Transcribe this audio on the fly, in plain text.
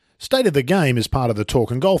State of the Game is part of the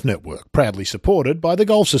Talk and Golf Network, proudly supported by the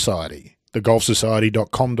Golf Society.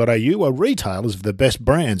 TheGolfSociety.com.au are retailers of the best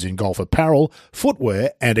brands in golf apparel,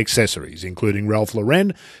 footwear and accessories, including Ralph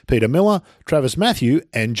Lauren, Peter Miller, Travis Matthew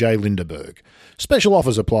and Jay Lindeberg. Special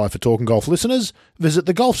offers apply for Talk and Golf listeners. Visit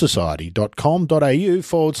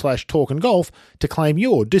thegolfsociety.com.au/talk and golf to claim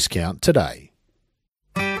your discount today.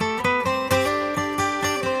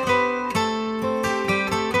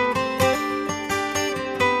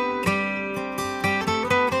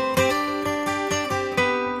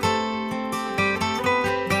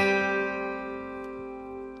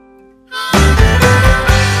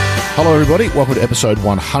 Hello everybody, welcome to episode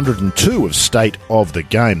 102 of State of the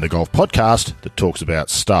Game, the golf podcast that talks about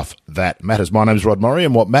stuff that matters. My name is Rod Murray,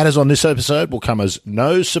 and what matters on this episode will come as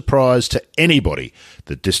no surprise to anybody.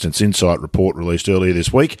 The Distance Insight report released earlier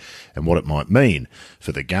this week and what it might mean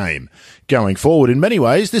for the game going forward. In many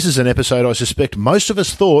ways, this is an episode I suspect most of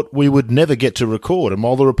us thought we would never get to record, and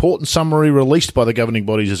while the report and summary released by the governing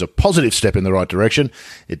bodies is a positive step in the right direction,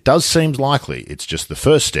 it does seem likely it's just the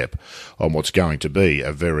first step on what's going to be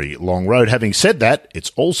a very long road. Having said that,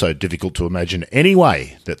 it's also difficult to imagine any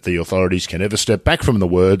way that the authorities can ever step back from the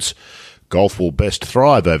words golf will best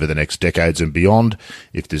thrive over the next decades and beyond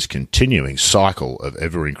if this continuing cycle of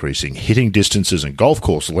ever-increasing hitting distances and golf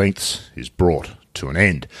course lengths is brought to an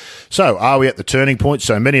end. So, are we at the turning point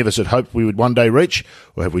so many of us had hoped we would one day reach,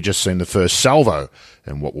 or have we just seen the first salvo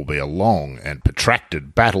in what will be a long and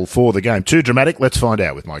protracted battle for the game? Too dramatic? Let's find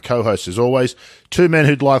out with my co-hosts as always, two men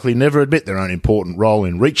who'd likely never admit their own important role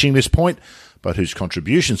in reaching this point, but whose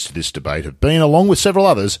contributions to this debate have been, along with several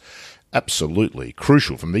others, absolutely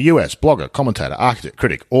crucial. From the US, blogger, commentator, architect,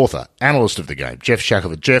 critic, author, analyst of the game, Jeff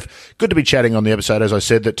Shackelford. Jeff, good to be chatting on the episode. As I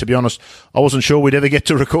said, that to be honest, I wasn't sure we'd ever get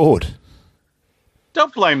to record.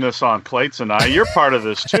 Don't blame this on Clates and I. You're part of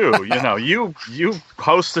this too. You know, you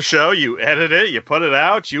host the show, you edit it, you put it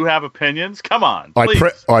out, you have opinions. Come on, please.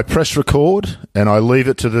 I press record and I leave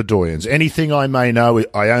it to the doyens. Anything I may know,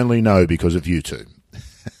 I only know because of you two.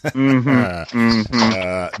 No,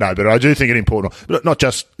 but I do think it important. But not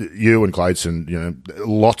just you and Clates, and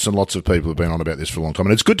lots and lots of people have been on about this for a long time,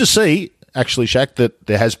 and it's good to see. Actually, Shaq, that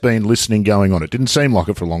there has been listening going on. It didn't seem like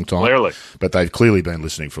it for a long time. Clearly. But they've clearly been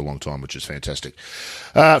listening for a long time, which is fantastic.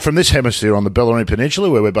 From this hemisphere on the Bellarine Peninsula,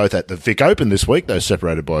 where we're both at the Vic Open this week, though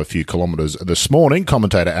separated by a few kilometres this morning,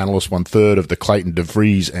 commentator, analyst, one-third of the Clayton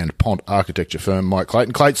DeVries and Pont architecture firm, Mike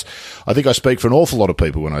Clayton. Clates, I think I speak for an awful lot of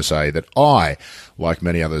people when I say that I, like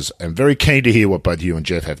many others, am very keen to hear what both you and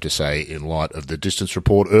Jeff have to say in light of the distance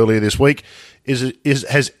report earlier this week.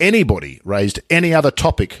 Has anybody raised any other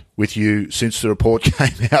topic with you since the report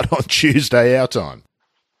came out on Tuesday, our time?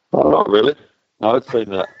 Oh, not really. No, it's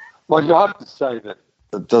been that. Well, you have to say that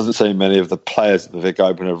it doesn't seem many of the players at the Vic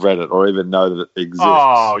Open have read it or even know that it exists.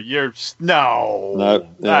 Oh,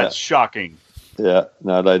 that's shocking. Yeah,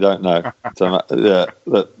 no, they don't know. So,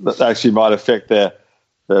 that actually might affect their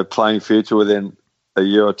playing future within a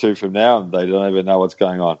year or two from now, and they don't even know what's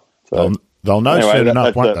going on. So. They'll know soon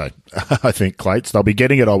enough, won't they? I think, Clates. They'll be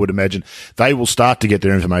getting it, I would imagine. They will start to get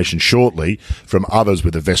their information shortly from others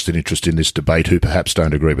with a vested interest in this debate who perhaps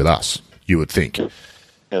don't agree with us, you would think. Yeah,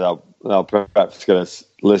 they'll perhaps get a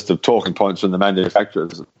list of talking points from the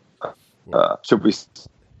manufacturers. Should we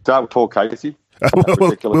start with Paul Casey?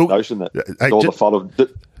 Ridiculous notion that all the fault of...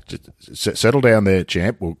 Just settle down there,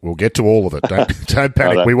 champ. We'll get to all of it. Don't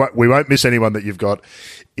panic. We won't miss anyone that you've got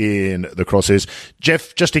in the crosshairs.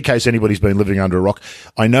 Jeff, just in case anybody's been living under a rock,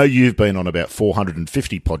 I know you've been on about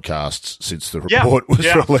 450 podcasts since the report was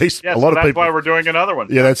released. Yeah, that's why we're doing another one.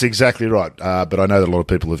 Yeah, that's exactly right. But I know that a lot of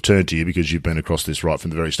people have turned to you because you've been across this right from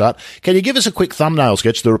the very start. Can you give us a quick thumbnail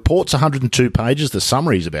sketch? The report's 102 pages. The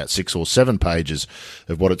summary is about 6 or 7 pages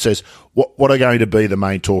of what it says. What are going to be the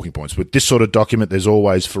main talking points? With this sort of document, there's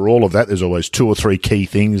always, for all of that, there's always 2 or 3 key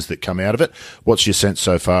things that come out of it. What's your sense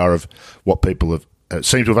so far of what people have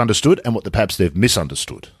seem to have understood and what perhaps they've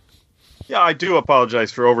misunderstood? Yeah, I do apologize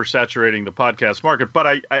for oversaturating the podcast market, but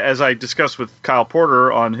I as I discussed with Kyle Porter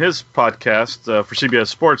on his podcast for CBS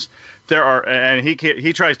Sports, there are, and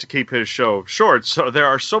he tries to keep his show short, so there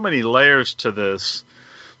are so many layers to this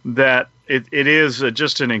that it is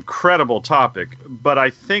just an incredible topic. But I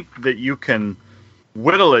think that you can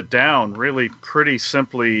whittle it down really pretty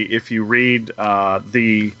simply if you read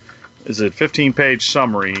the 15-page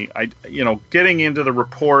summary. Getting into the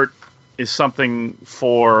report is something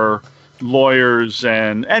for lawyers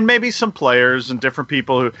and maybe some players and different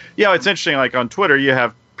people who, it's interesting. Like on Twitter, you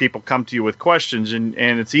have people come to you with questions, and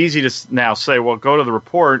it's easy to now say, well, go to the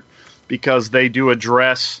report because they do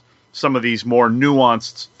address some of these more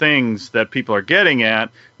nuanced things that people are getting at,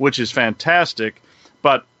 which is fantastic.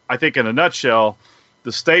 But I think in a nutshell,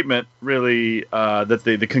 the statement really that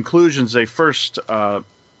the conclusions they first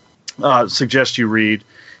suggest you read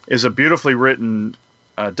is a beautifully written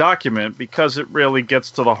document, because it really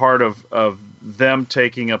gets to the heart of them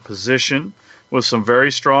taking a position with some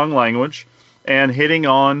very strong language and hitting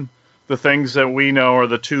on the things that we know are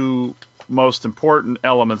the two most important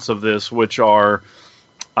elements of this, which are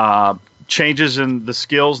changes in the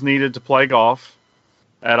skills needed to play golf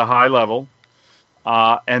at a high level,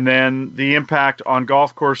 and then the impact on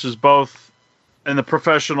golf courses both in the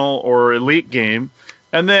professional or elite game,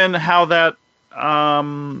 and then how that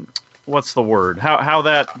what's the word? How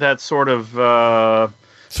that sort of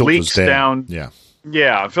leaks down.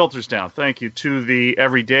 Yeah, filters down. Thank you, to the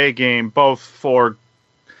everyday game, both for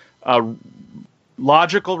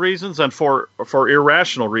logical reasons and for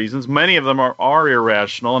irrational reasons. Many of them are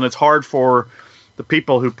irrational, and it's hard for the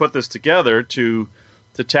people who put this together to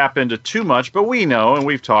tap into too much. But we know, and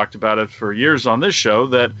we've talked about it for years on this show,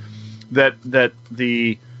 that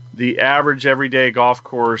the average everyday golf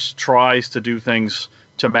course tries to do things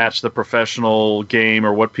to match the professional game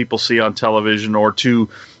or what people see on television, or to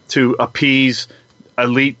appease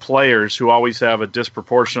elite players who always have a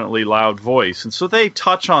disproportionately loud voice. And so they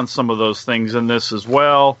touch on some of those things in this as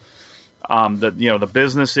well. The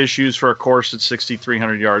business issues for a course at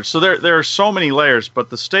 6,300 yards. So there are so many layers,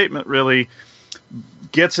 but the statement really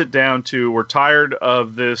gets it down to, we're tired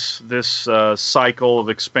of this cycle of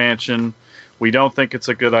expansion. We don't think it's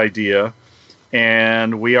a good idea,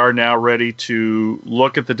 and we are now ready to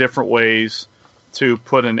look at the different ways to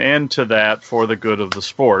put an end to that for the good of the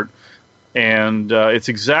sport. And it's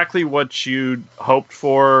exactly what you'd hoped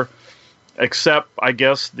for, except I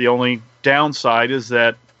guess the only downside is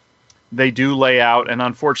that they do lay out, and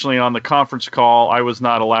unfortunately on the conference call, I was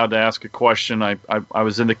not allowed to ask a question. I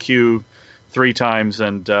was in the queue 3 times,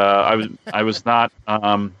 and I was not,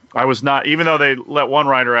 even though they let one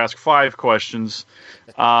writer ask 5 questions,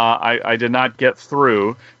 I did not get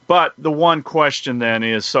through. But the one question then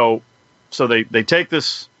is, so they take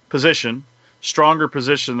this position, stronger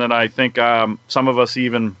position than I think some of us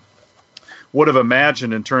even would have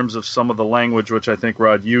imagined in terms of some of the language, which I think,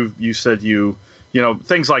 Rod, you said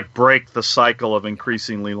things like break the cycle of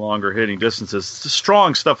increasingly longer hitting distances,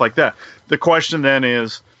 strong stuff like that. The question then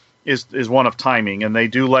is one of timing, and they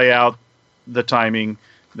do lay out the timing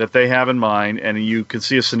that they have in mind, and you can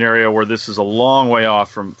see a scenario where this is a long way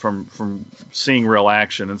off from seeing real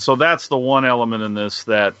action. And so that's the one element in this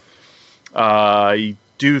that I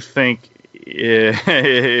do think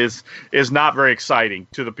is not very exciting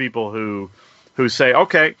to the people who say,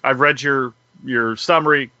 okay, I've read your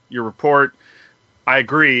summary, your report, I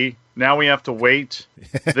agree. Now we have to wait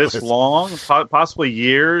this long, possibly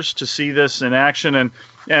years, to see this in action. And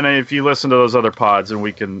if you listen to those other pods,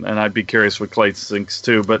 and I'd be curious what Clay thinks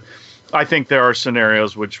too, but I think there are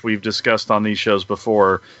scenarios which we've discussed on these shows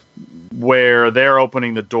before where they're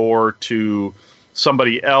opening the door to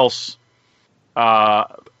somebody else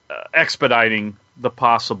expediting the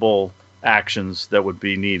possible actions that would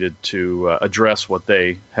be needed to address what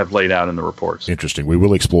they have laid out in the reports. Interesting. We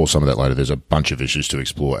will explore some of that later. There's a bunch of issues to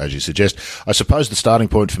explore, as you suggest. I suppose the starting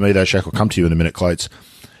point for me, though, Shaq, will come to you in a minute, Clates.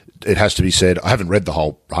 It has to be said, I haven't read the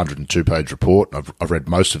whole 102-page report. I've read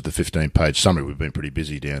most of the 15-page summary. We've been pretty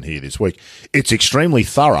busy down here this week. It's extremely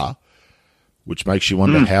thorough, which makes you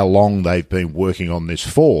wonder how long they've been working on this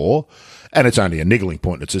for. And it's only a niggling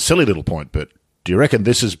point. It's a silly little point, but do you reckon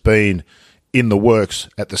this has been in the works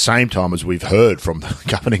at the same time as we've heard from the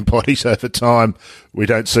governing bodies over time? We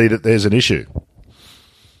don't see that there's an issue.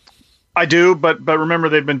 I do, but remember,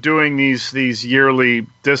 they've been doing these yearly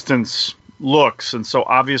distance looks, and so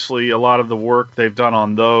obviously a lot of the work they've done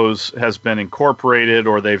on those has been incorporated,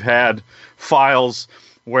 or they've had files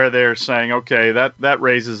where they're saying, okay, that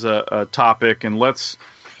raises a topic, and let's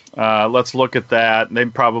look at that. And they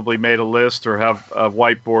probably made a list or have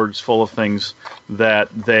whiteboards full of things that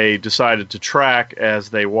they decided to track as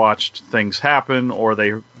they watched things happen, or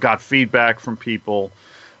they got feedback from people.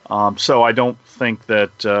 So I don't think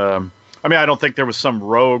that I don't think there was some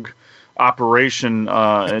rogue operation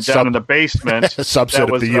down in the basement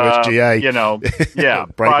subset of the USGA,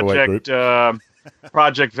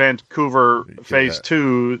 Project Vancouver Phase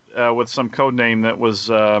 2 with some code name that was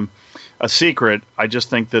a secret. I just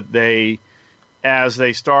think that as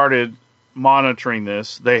they started monitoring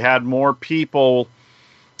this, they had more people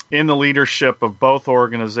in the leadership of both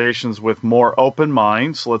organizations with more open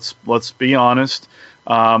minds. Let's be honest.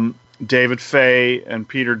 David Fay and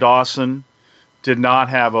Peter Dawson did not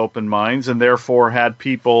have open minds, and therefore had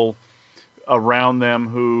people around them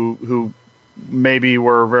who maybe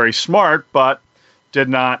were very smart, but did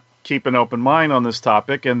not keep an open mind on this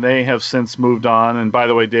topic, and they have since moved on. And by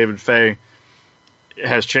the way, David Fay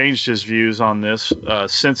has changed his views on this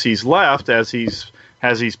since he's left, as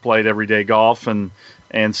he's played everyday golf and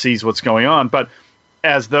sees what's going on. But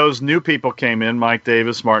as those new people came in, Mike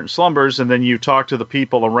Davis, Martin Slumbers, and then you talk to the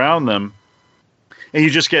people around them, and you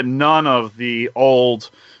just get none of the old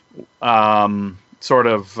sort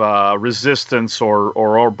of resistance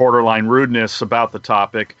or borderline rudeness about the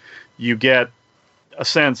topic. You get a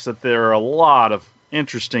sense that there are a lot of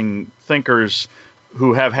interesting thinkers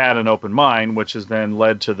who have had an open mind, which has then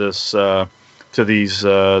led to this to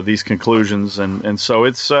these conclusions, and so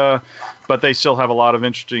it's but they still have a lot of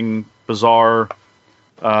interesting, bizarre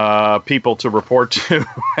people to report to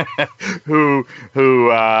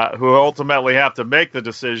who ultimately have to make the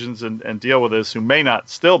decisions and deal with this, who may not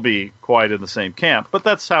still be quite in the same camp, but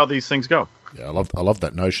that's how these things go. Yeah, I love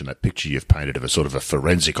that notion, that picture you've painted of a sort of a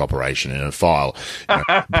forensic operation in a file,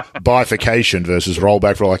 bifurcation versus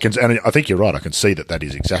rollback roll. And I think you're right. I can see that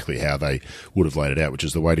is exactly how they would have laid it out, which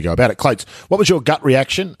is the way to go about it. Clates, what was your gut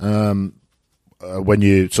reaction when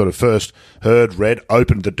you sort of first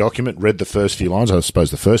opened the document, read the first few lines? I suppose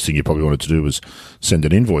the first thing you probably wanted to do was send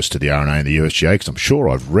an invoice to the RNA and the USGA, because I'm sure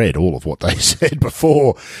I've read all of what they said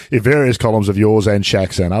before in various columns of yours and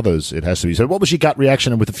Shaq's and others, it has to be. So what was your gut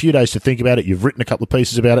reaction? And with a few days to think about it, you've written a couple of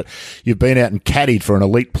pieces about it. You've been out and caddied for an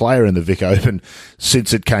elite player in the Vic Open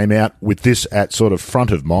since it came out, with this at sort of front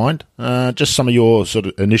of mind. Just some of your sort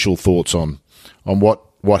of initial thoughts on what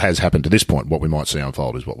has happened to this point. What we might see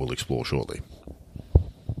unfold is what we'll explore shortly.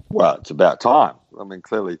 Well, it's about time. I mean,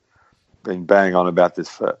 clearly been banging on about this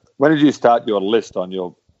for... When did you start your list on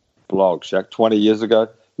your blog, Shaq? 20 years ago?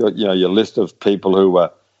 Your list of people who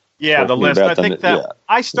were... Yeah, the list. I think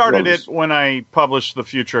I started it when I published The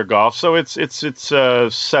Future of Golf, so it's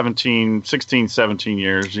 16, 17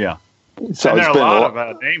 years, yeah. So and there are a lot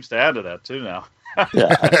of names to add to that, too, now.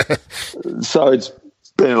 Yeah. So it's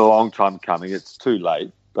been a long time coming. It's too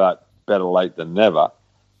late, but better late than never.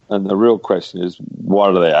 And the real question is,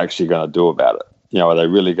 what are they actually going to do about it? Are they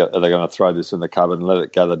going to throw this in the cupboard and let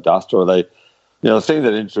it gather dust? Or are they, the thing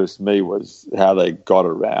that interests me was how they got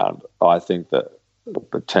around, I think, that the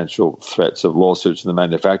potential threats of lawsuits from the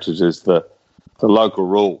manufacturers is the local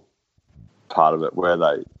rule part of it, where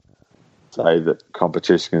they say that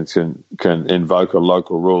competitions can invoke a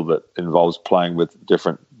local rule that involves playing with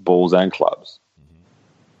different balls and clubs.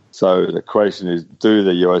 So the question is, do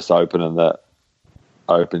the US Open and the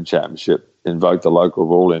Open Championship invoke the local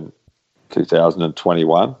rule in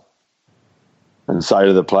 2021 and say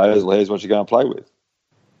to the players, well, here's what you're going to play with?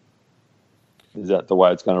 Is that the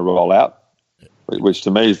way it's going to roll out? Which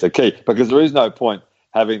to me is the key, because there is no point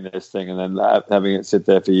having this thing and then having it sit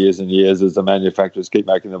there for years and years as the manufacturers keep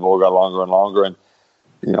making the ball go longer and longer. And,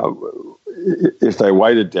 if they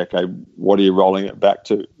wait a decade, what are you rolling it back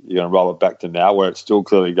to? You're going to roll it back to now, where it's still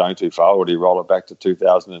clearly going too far, or do you roll it back to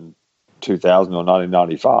 2000 or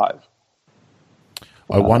 1995?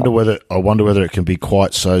 I wonder whether it can be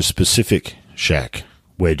quite so specific, Shaq.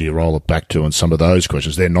 Where do you roll it back to? And some of those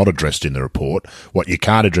questions, they're not addressed in the report. What you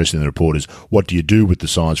can't address in the report is, what do you do with the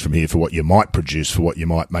science from here for what you might produce, for what you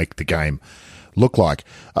might make the game look like?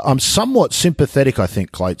 I'm somewhat sympathetic, I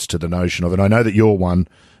think, Clates, to the notion of, and I know that you're one,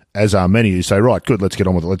 as are many, who say, right, good, let's get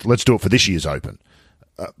on with it. Let's do it for this year's Open.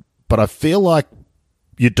 But I feel like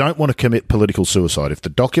you don't want to commit political suicide. If the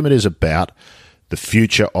document is about the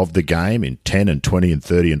future of the game in 10 and 20 and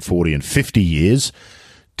 30 and 40 and 50 years,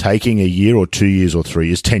 taking a year or 2 years or 3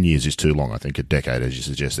 years, 10 years is too long, I think, a decade, as you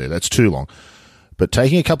suggest there, that's too long. But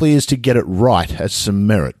taking a couple of years to get it right has some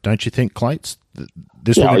merit, don't you think, Clates?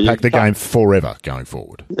 This will impact the game forever going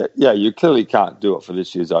forward. Yeah, you clearly can't do it for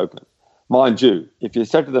this year's Open. Mind you, if you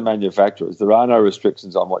said to the manufacturers, there are no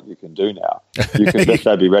restrictions on what you can do now, you can bet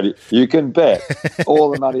they'd be ready. You can bet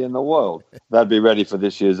all the money in the world they'd be ready for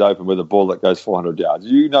this year's Open with a ball that goes 400 yards.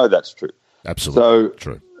 You know that's true. Absolutely. So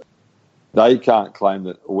true. They can't claim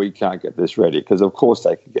that we can't get this ready, because of course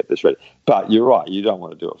they can get this ready. But you're right, you don't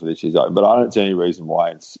want to do it for this year's Open. But I don't see any reason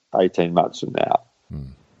why it's 18 months from now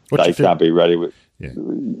they can't be ready with,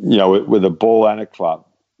 with a ball and a club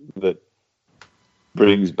that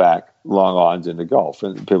brings back long irons into golf.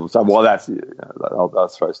 And people say, well, that's, they'll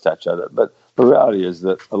throw stats at it. But the reality is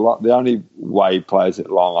that the only way players hit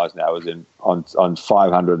long irons now is on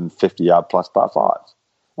 550-yard plus par fives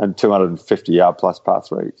and 250-yard plus par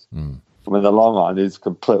threes. I mean, the long iron is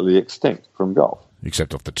completely extinct from golf.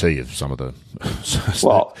 Except off the tee of some of the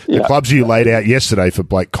the clubs you laid out yesterday for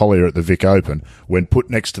Blake Collier at the Vic Open, when put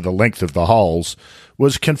next to the length of the holes,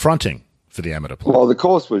 was confronting for the amateur player. Well, the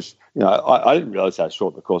course was, I didn't realise how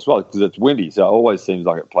short the course was, because it's windy, so it always seems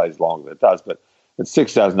like it plays longer than it does. But It's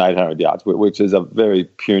 6,800 yards, which is a very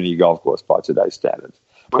puny golf course by today's standards,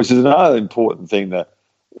 which is another important thing that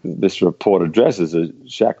this report addresses, as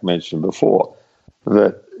Shaq mentioned before,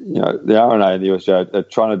 that the R&A and the USGA are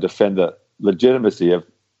trying to defend the legitimacy of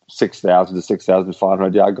 6,000 to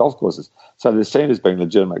 6,500 yard golf courses. So they're seen as being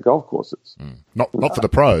legitimate golf courses. Not for the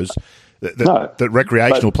pros. That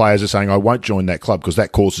recreational players are saying, I won't join that club because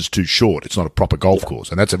that course is too short. It's not a proper golf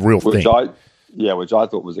course, and that's a real thing. Which I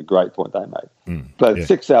thought was a great point they made. But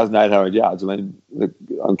 6,800 yards, I mean,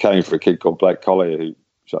 I'm counting for a kid called Blake Collier who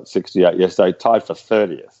shot 68 yesterday, tied for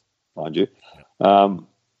 30th, mind you.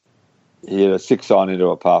 He had a 6-iron into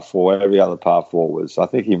a par 4. Every other par 4 was, I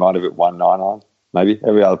think he might have hit 1 9-iron, maybe.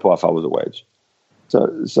 Every other par 4 was a wedge. So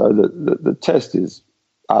the test is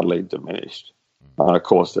utterly diminished on a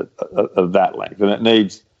course of that length. And it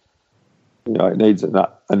needs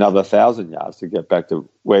another 1,000 yards to get back to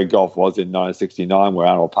where golf was in 1969, where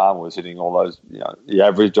Arnold Palmer was hitting all those, the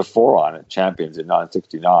average of 4-iron at Champions in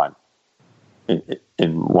 1969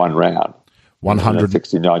 in one round.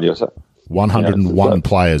 169 years. 101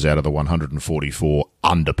 players out of the 144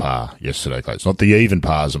 under par yesterday. It's not the even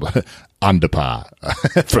pars, under par.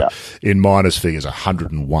 In minus figures,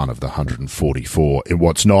 101 of the 144 in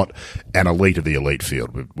what's not an elite of the elite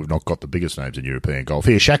field. We've not got the biggest names in European golf.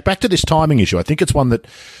 Here, Shaq, back to this timing issue. I think it's one that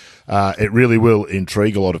it really will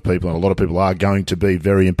intrigue a lot of people, and a lot of people are going to be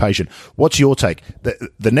very impatient. What's your take?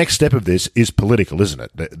 The next step of this is political, isn't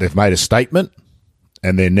it? They've made a statement,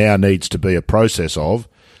 and there now needs to be a process of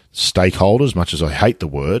stakeholders, much as I hate the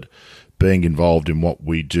word, being involved in what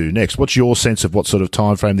we do next. What's your sense of what sort of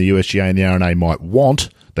time frame the USGA and the R&A might want?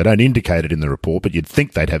 They don't indicate it in the report, but you'd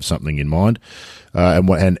think they'd have something in mind.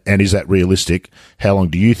 And is that realistic? How long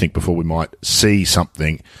do you think before we might see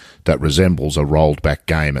something that resembles a rolled back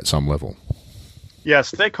game at some level? Yeah,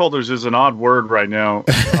 stakeholders is an odd word right now.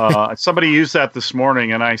 Somebody used that this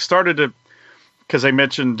morning, and I started to, because they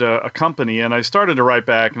mentioned a company, and I started to write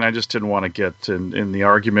back, and I just didn't want to get in the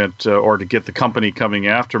argument or to get the company coming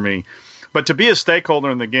after me. But to be a stakeholder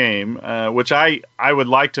in the game, which I would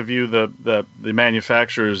like to view the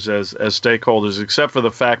manufacturers as stakeholders, except for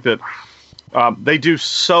the fact that they do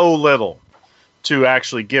so little to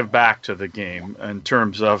actually give back to the game in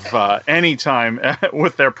terms of any time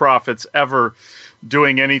with their profits ever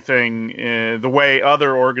doing anything the way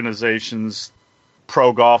other organizations,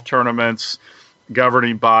 pro golf tournaments,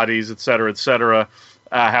 governing bodies, et cetera,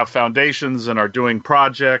 have foundations and are doing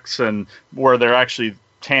projects, and where they're actually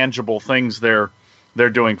tangible things they're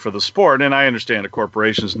doing for the sport. And I understand a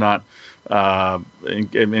corporation is not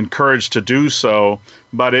encouraged to do so,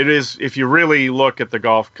 but it is, if you really look at the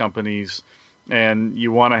golf companies and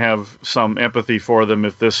you want to have some empathy for them,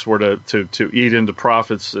 if this were to eat into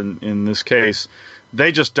profits in this case,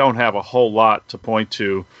 they just don't have a whole lot to point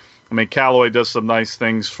to. I mean, Callaway does some nice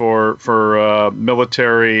things for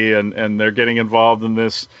military, and they're getting involved in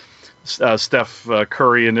this Steph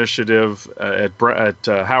Curry initiative at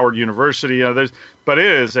Howard University. But it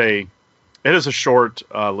is a short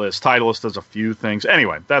list. Titleist does a few things.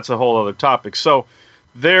 Anyway, that's a whole other topic. So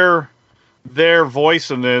their voice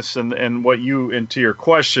in this, and what you, into your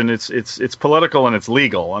question, it's political and it's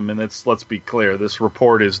legal. I mean, let's be clear. This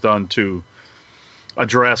report is done to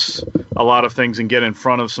address a lot of things and get in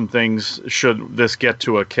front of some things should this get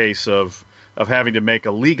to a case of having to make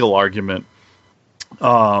a legal argument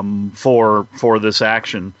for this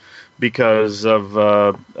action because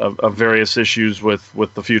of various issues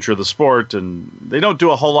with the future of the sport. And they don't do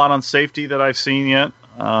a whole lot on safety that I've seen yet.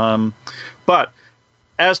 But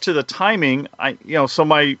as to the timing, so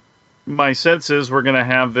my sense is we're going to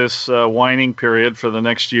have this whining period for the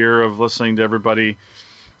next year of listening to everybody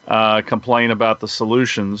complain about the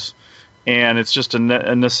solutions, and it's just a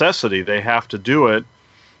necessity. They have to do it,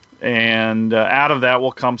 and out of that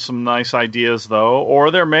will come some nice ideas, though,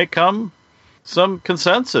 or there may come some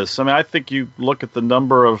consensus. I mean, I think you look at the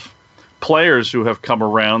number of players who have come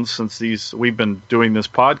around since we've been doing this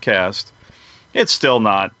podcast. It's still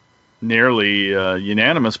not nearly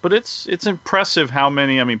unanimous, but it's impressive how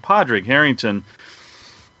many. I mean, Padraig Harrington,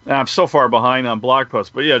 I'm so far behind on blog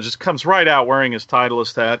posts, but yeah, just comes right out wearing his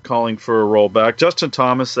Titleist hat, calling for a rollback. Justin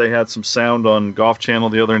Thomas, they had some sound on Golf Channel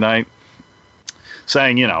the other night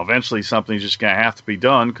saying, eventually something's just going to have to be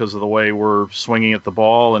done because of the way we're swinging at the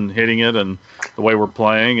ball and hitting it and the way we're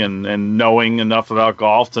playing and knowing enough about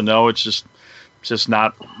golf to know it's just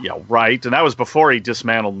not right. And that was before he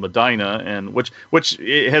dismantled Medina, and which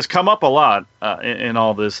has come up a lot in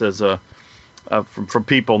all this as from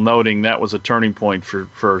people noting that was a turning point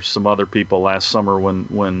for some other people last summer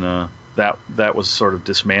when that was sort of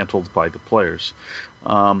dismantled by the players.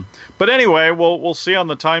 But anyway, we'll see on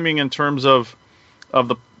the timing in terms of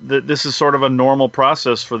this is sort of a normal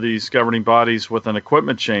process for these governing bodies with an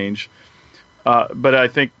equipment change. But I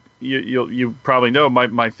think you probably know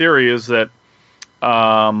my theory is that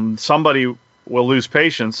somebody will lose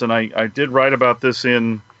patience, and I did write about this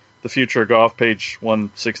in the Future of Golf, page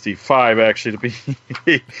 165, actually, to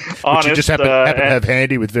be honest. Which you just happen to have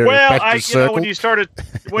handy with various patches circled.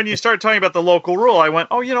 When you started talking about the local rule, I went,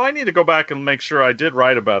 I need to go back and make sure I did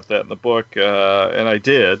write about that in the book, and I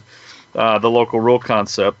did, the local rule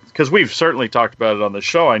concept, because we've certainly talked about it on the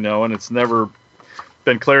show, I know, and it's never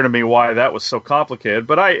been clear to me why that was so complicated,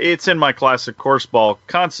 but it's in my classic course ball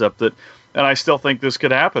concept and I still think this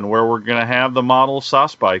could happen, where we're going to have the model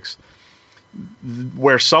soft spikes,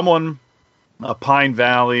 where someone, a Pine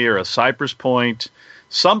Valley or a Cypress Point,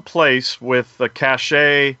 someplace with a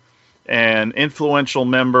cachet and influential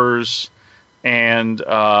members and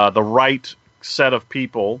the right set of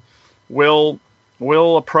people will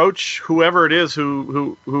approach whoever it is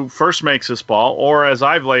who first makes this ball, or as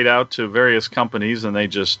I've laid out to various companies, and they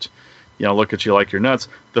just look at you like you're nuts.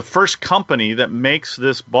 The first company that makes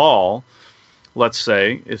this ball, let's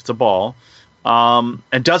say it's a ball,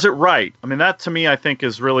 and does it right. I mean, that to me, I think,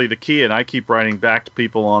 is really the key. And I keep writing back to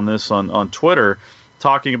people on this on Twitter,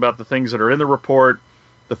 talking about the things that are in the report,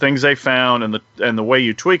 the things they found, and the way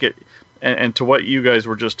you tweak it, and to what you guys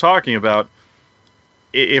were just talking about.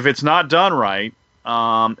 If it's not done right,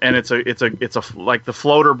 and it's a like the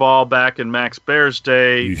floater ball back in Max Baer's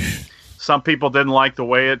day, some people didn't like the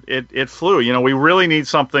way it flew. We really need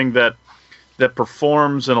something that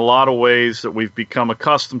performs in a lot of ways that we've become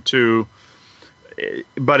accustomed to,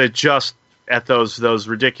 but it just at those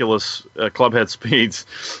ridiculous clubhead speeds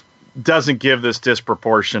doesn't give this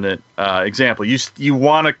disproportionate example. You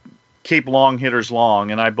want to keep long hitters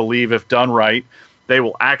long, and I believe if done right, they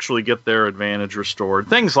will actually get their advantage restored.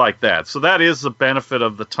 Things like that. So that is the benefit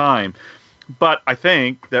of the time. But I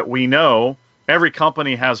think that we know every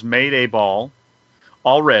company has made a ball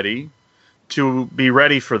already to be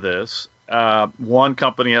ready for this. One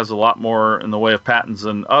company has a lot more in the way of patents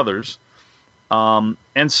than others.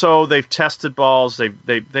 And so they've tested balls.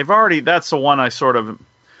 They've already, that's the one I sort of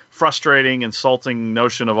frustrating, insulting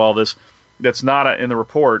notion of all this that's not in the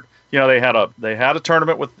report. They had a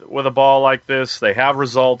tournament with a ball like this. They have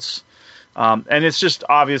results. And it's just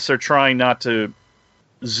obvious they're trying not to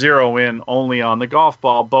zero in only on the golf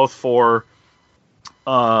ball, both for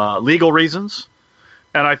legal reasons,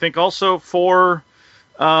 and I think also for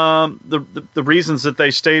the reasons that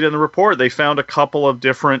they state in the report. They found a couple of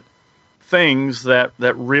different things that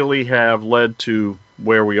really have led to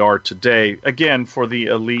where we are today, again, for the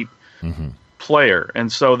elite player. And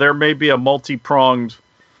so there may be a multi-pronged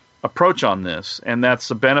approach on this, and that's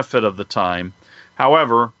the benefit of the time.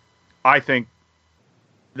 However, I think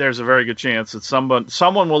there's a very good chance that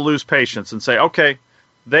someone will lose patience and say, okay,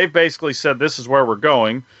 they've basically said this is where we're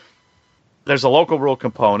going. There's a local rule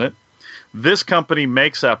component. This company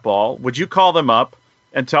makes that ball. Would you call them up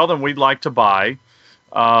and tell them we'd like to buy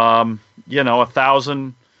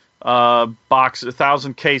 1,000 boxes,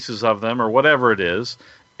 1,000 cases of them, or whatever it is,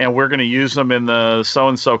 and we're going to use them in the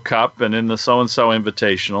so-and-so cup and in the so-and-so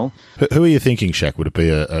invitational. Who are you thinking, Shaq? Would it be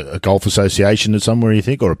a golf association somewhere, you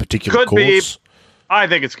think, or a particular course? I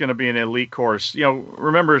think it's going to be an elite course.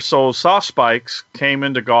 Remember, so soft spikes came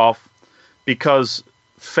into golf because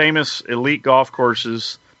famous elite golf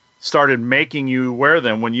courses started making you wear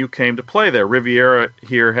them when you came to play there. Riviera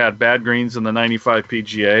here had bad greens in the 95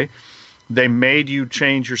 PGA. They made you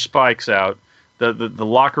change your spikes out. The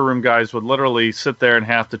locker room guys would literally sit there and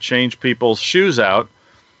have to change people's shoes out.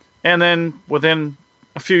 And then within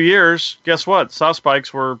a few years, guess what? Soft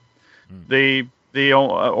spikes were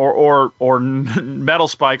or metal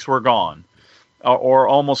spikes were gone, or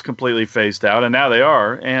almost completely phased out, and now they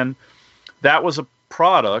are. And that was a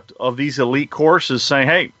product of these elite courses saying,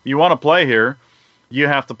 hey, you want to play here, you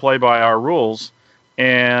have to play by our rules.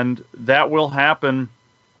 And that will happen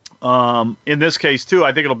in this case too.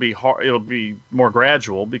 I think it'll be hard, it'll be more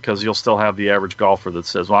gradual, because you'll still have the average golfer that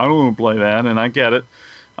says, well, I don't want to play that, and I get it.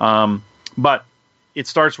 But it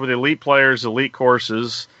starts with elite players, elite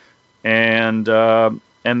courses, and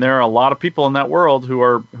there are a lot of people in that world who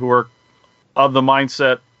are of the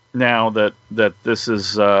mindset now that this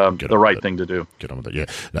is the right thing to do. Get on with it,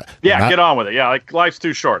 yeah. Get on with it. Yeah, like life's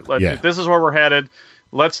too short. If this is where we're headed,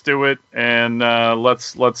 let's do it, and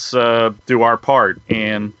let's do our part.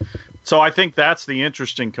 And so I think that's the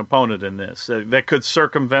interesting component in this that could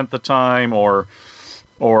circumvent the time or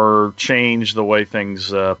change the way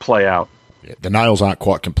things play out. Yeah, the nails aren't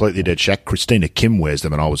quite completely dead, Shaq. Christina Kim wears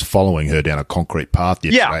them, and I was following her down a concrete path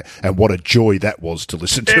yesterday, and what a joy that was to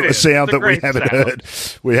listen to a sound that we haven't heard.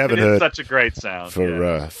 We haven't heard such a great sound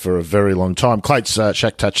for a very long time. Clates,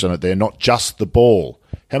 Shaq touched on it there, not just the ball.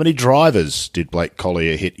 How many drivers did Blake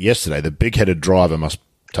Collier hit yesterday? The big-headed driver must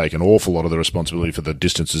take an awful lot of the responsibility for the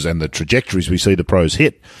distances and the trajectories we see the pros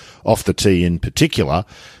hit off the tee in particular.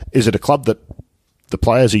 Is it a club that the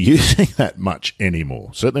players are using that much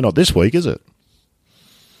anymore? Certainly not this week, is it?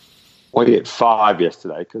 Well, he hit 5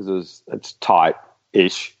 yesterday because it's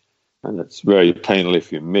tight-ish, and it's very penal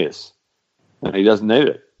if you miss. And he doesn't need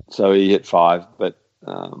it, so he hit 5. But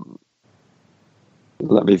Hale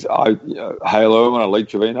Irwin or Lee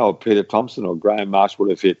Trevino or Peter Thompson or Graham Marsh would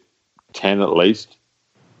have hit 10 at least.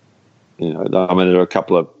 You know, I mean, there are a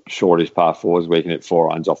couple of shortish par 4s where you can hit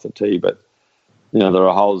 4 irons off the tee, but you know, there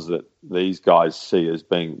are holes that these guys see as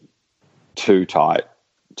being too tight,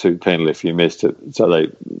 too penal if you missed it. So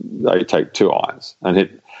they take 2 irons and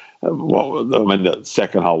hit. The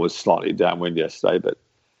second hole was slightly downwind yesterday, but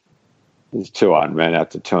his 2 iron ran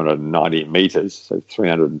out to 290 metres, so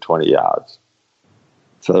 320 yards.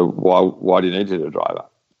 So why do you need to hit a driver?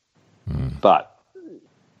 But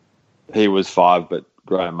he was 5, but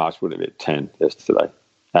Graham Marsh would have hit 10 yesterday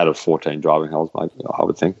out of 14 driving holes, mate, I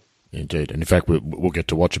would think. Indeed. And in fact, we'll get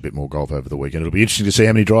to watch a bit more golf over the weekend. It'll be interesting to see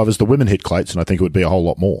how many drivers the women hit, Clates, and I think it would be a whole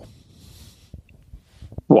lot more.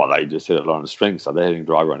 Well, they just hit it on a string, so they're hitting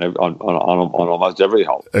driver on almost every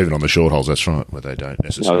hole. Even on the short holes, that's right, where they don't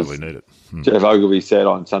necessarily need it. Jeff Ogilvy said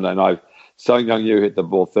on Sunday night, Sung Young Yu hit the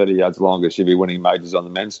ball 30 yards longer, she'd be winning majors on the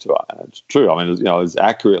men's tour. And it's true. I mean, as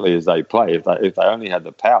accurately as they play, if they only had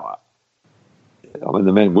the power, I mean,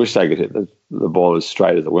 the men wish they could hit the ball as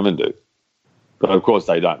straight as the women do. But, of course,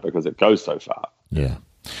 they don't because it goes so far. Yeah.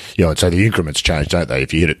 Yeah, I'd say the increments change, don't they?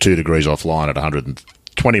 If you hit it 2 degrees offline at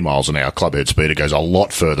 120 miles an hour clubhead speed, it goes a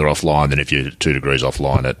lot further offline than if you hit 2 degrees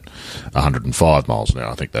offline at 105 miles an hour.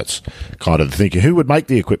 I think that's kind of the thinking. Who would make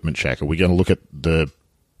the equipment, Shaq? Are we going to look at the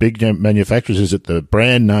big manufacturers? Is it the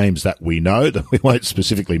brand names that we know that we won't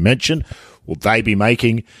specifically mention? Will they be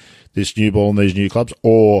making this new ball and these new clubs?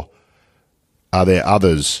 Or are there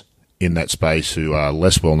others in that space who are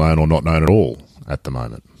less well known or not known at all at the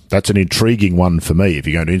moment? That's an intriguing one for me. If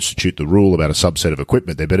you're going to institute the rule about a subset of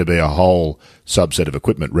equipment, there better be a whole subset of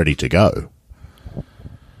equipment ready to go.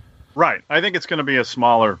 Right. I think it's going to be a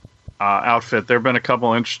smaller outfit. There have been a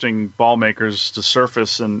couple interesting ball makers to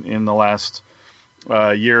surface in the last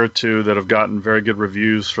year or two that have gotten very good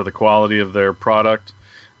reviews for the quality of their product.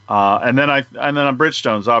 And then on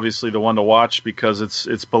Bridgestone's obviously the one to watch because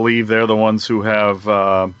it's believed they're the ones who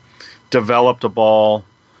have developed a ball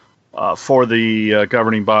for the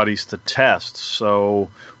governing bodies to test. So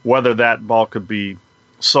whether that ball could be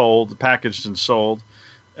sold, packaged and sold,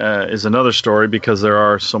 is another story because there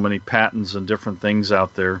are so many patents and different things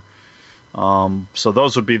out there. So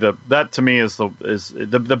those would be that to me is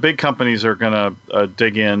the big companies are going to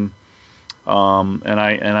dig in. And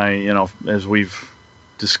I as we've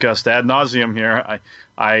discussed ad nauseum here,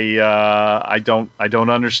 I don't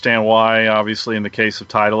understand why. Obviously, in the case of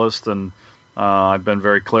Titleist, and I've been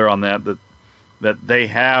very clear on that they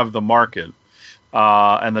have the market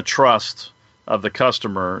and the trust of the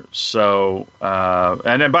customer. So,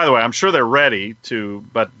 and then by the way, I'm sure they're ready to,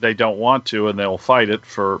 but they don't want to, and they'll fight it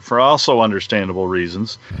for also understandable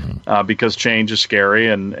reasons, because change is scary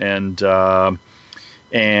and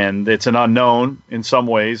it's an unknown in some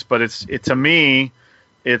ways. But to me,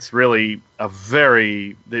 it's really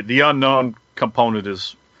the unknown component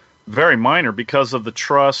is very minor because of the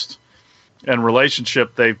trust and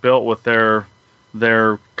relationship they've built with their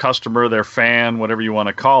customer, their fan, whatever you want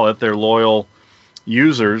to call it, their loyal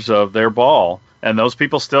users of their ball. And those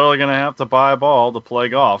people still are going to have to buy a ball to play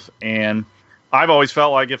golf. And I've always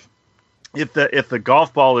felt like if the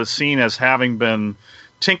golf ball is seen as having been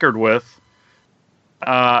tinkered with,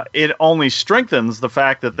 it only strengthens the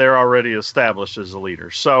fact that they're already established as a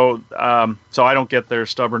leader. So I don't get their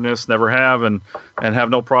stubbornness, never have, and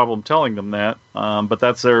have no problem telling them that. But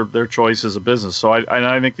that's their choice as a business. So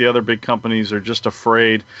I think the other big companies are just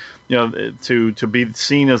afraid, to be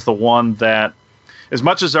seen as the one that, as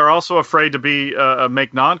much as they're also afraid to be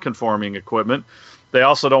make non-conforming equipment, they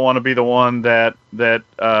also don't want to be the one that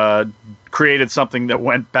created something that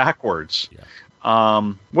went backwards. Yeah.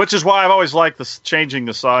 Which is why I've always liked changing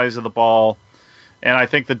the size of the ball. And I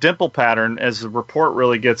think the dimple pattern, as the report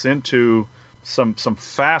really gets into some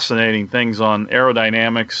fascinating things on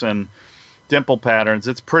aerodynamics and dimple patterns,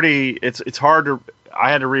 it's hard to, I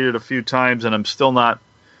had to read it a few times and I'm still not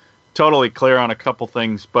totally clear on a couple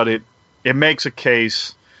things, but it makes a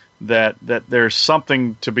case that there's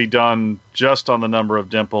something to be done just on the number of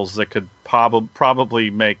dimples that could probably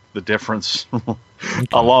make the difference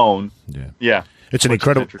alone. Yeah. It's an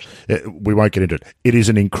incredible. We won't get into it. It is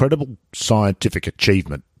an incredible scientific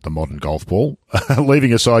achievement, the modern golf ball.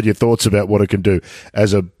 Leaving aside your thoughts about what it can do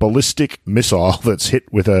as a ballistic missile that's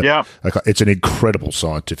hit with it's an incredible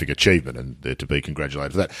scientific achievement, and they're to be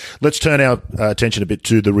congratulated for that. Let's turn our attention a bit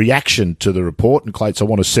to the reaction to the report. And Clates, I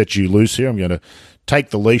want to set you loose here. I'm going to take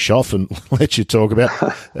the leash off and let you talk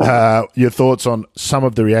about your thoughts on some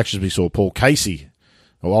of the reactions we saw. Paul Casey.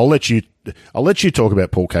 Well, I'll let you talk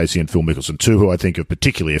about Paul Casey and Phil Mickelson, two who I think have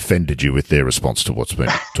particularly offended you with their response to what's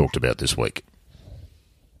been talked about this week.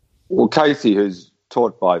 Well, Casey, who's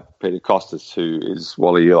taught by Peter Costas, who is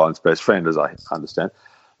Wally Uline's best friend, as I understand,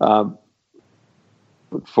 for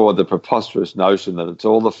the preposterous notion that it's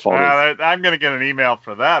all the fault. I'm going to get an email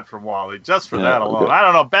for that from Wally, just for that alone. I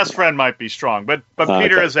don't know. Best friend might be strong, but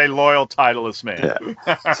Peter is a loyal Titleist man.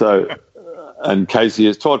 Yeah. So. And Casey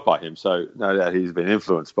is taught by him, so no doubt he's been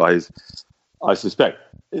influenced by I suspect,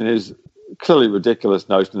 in his clearly ridiculous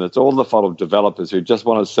notion that it's all the fault of developers who just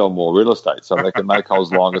want to sell more real estate so they can make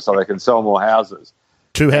holes longer, so they can sell more houses.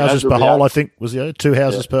 2 houses per hole, I think, was the other. 2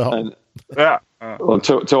 houses per hole. Well,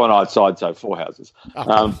 two on either side, so 4 houses.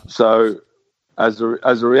 Okay. So as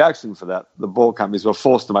a reaction for that, the ball companies were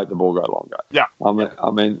forced to make the ball go longer. Yeah. I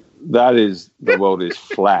mean that is, the world is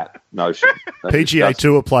flat notion. PGA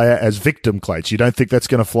Tour player as victim, Clates. You don't think that's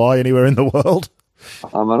going to fly anywhere in the world?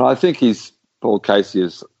 I mean, I think Paul Casey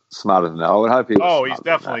is smarter than that. I would hope he was. Oh, he's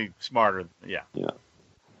definitely smarter. Yeah.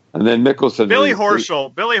 And then Mickelson. Billy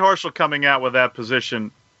Horschel coming out with that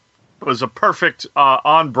position was a perfect,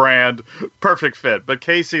 on-brand, perfect fit. But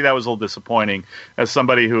Casey, that was a little disappointing as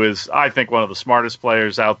somebody who is, I think, one of the smartest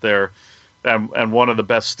players out there. And one of the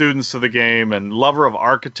best students of the game and lover of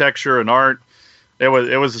architecture and art. It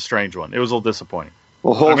was a strange one. It was a little disappointing.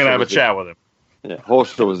 Well, I'm going to have a chat with him. Yeah,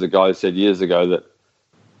 Horschel was the guy who said years ago that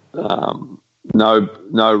no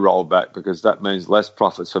rollback, because that means less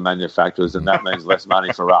profits for manufacturers and that means less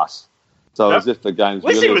money for us. So as if the game's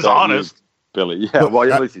really... At least he was honest. Billy. Yeah,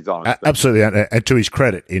 well, at least he's honest. Absolutely, and to his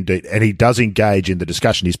credit, indeed. And he does engage in the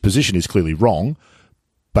discussion. His position is clearly wrong,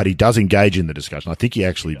 but he does engage in the discussion. I think he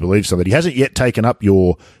actually believes so. That he hasn't yet taken up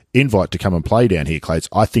your invite to come and play down here, Clates.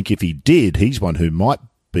 I think if he did, he's one who might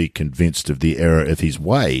be convinced of the error of his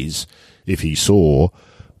ways if he saw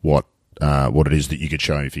what it is that you could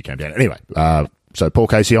show him if he came down. Anyway, so Paul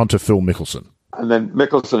Casey, on to Phil Mickelson. And then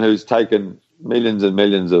Mickelson, who's taken millions and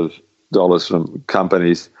millions of dollars from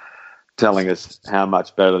companies telling us how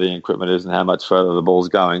much better the equipment is and how much further the ball's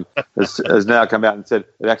going, has now come out and said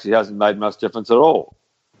it actually hasn't made much difference at all.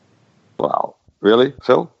 Wow, really,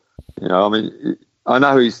 Phil? I mean, I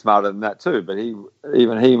know he's smarter than that too, but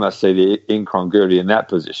even he must see the incongruity in that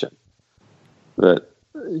position. That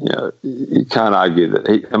you can't argue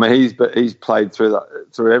that he's played through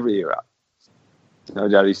every era. No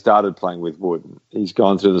doubt he started playing with wood. He's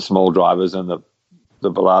gone through the small drivers and the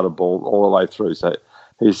Bellata ball all the way through. So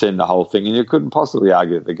he's seen the whole thing, and you couldn't possibly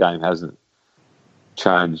argue that the game hasn't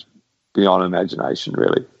changed beyond imagination,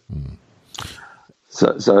 really. Mm.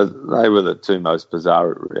 So they were the two most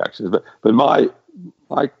bizarre reactions. But my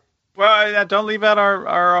well, don't leave out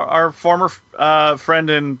our former friend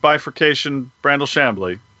in bifurcation, Brandel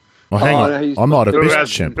Chambly. Well, hang on, I might have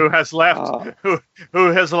missed Chambly, who has left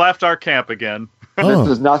who has left our camp again. This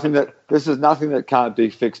is nothing that can't be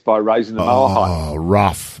fixed by raising the mower height. Oh,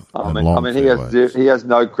 rough. I mean, he has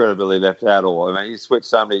no credibility left at all. I mean, he's switched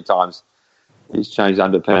so many times. He's changed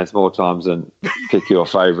underpants more times than pick your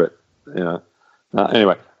favourite.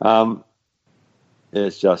 Anyway,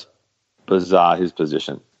 it's just bizarre, his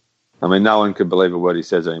position. I mean, no one can believe a word he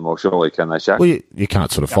says anymore, surely, can they, Shaq? Well, you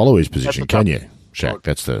can't sort of follow his position, can you, Shaq?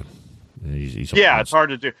 That's the... it's hard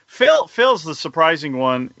to do. Phil's the surprising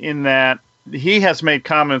one in that he has made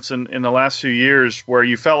comments in the last few years where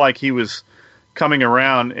you felt like he was coming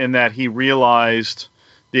around in that he realized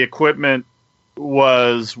the equipment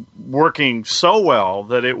was working so well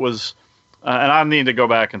that it was... and I need to go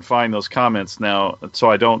back and find those comments now so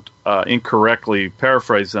I don't incorrectly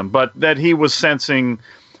paraphrase them, but that he was sensing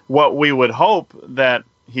what we would hope that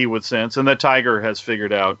he would sense, and that Tiger has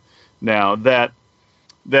figured out now, that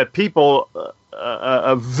people,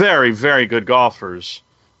 very, very good golfers,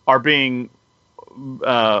 are being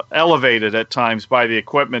elevated at times by the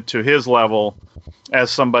equipment to his level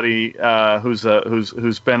as somebody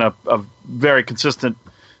who's been a very consistent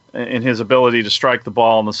in his ability to strike the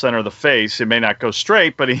ball in the center of the face. It may not go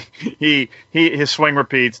straight, but his swing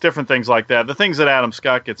repeats, different things like that. The things that Adam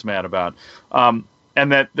Scott gets mad about.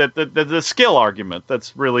 that the skill argument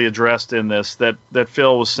that's really addressed in this, that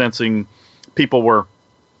Phil was sensing people were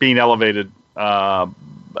being elevated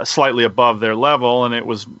slightly above their level, and it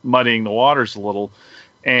was muddying the waters a little.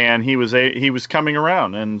 And he was coming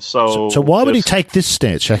around, and so why would he take this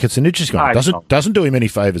stance, Shaq? It's an interesting one. Doesn't do him any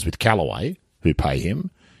favors with Callaway, who pay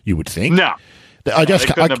him. You would think. No, I just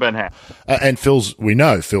couldn't have been happy. And we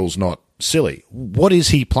know Phil's not silly. What is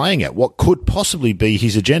he playing at? What could possibly be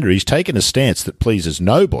his agenda? He's taken a stance that pleases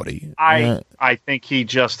nobody. I think he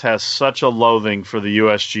just has such a loathing for the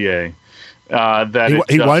USGA that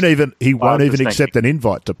he won't even accept an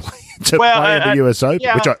invite to play in the US Open,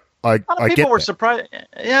 which I people were surprised.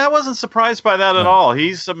 Yeah, I wasn't surprised by that at all.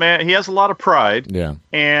 He's a man. He has a lot of pride. Yeah,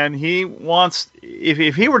 and he wants.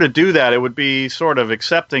 If he were to do that, it would be sort of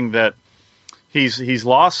accepting that he's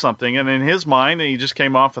lost something. And in his mind, he just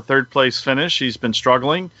came off a third place finish. He's been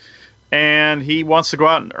struggling, and he wants to go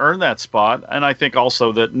out and earn that spot. And I think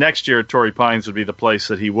also that next year Torrey Pines would be the place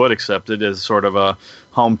that he would accept it as sort of a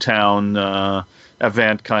hometown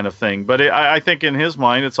event kind of thing. But I think in his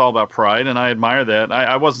mind, it's all about pride, and I admire that.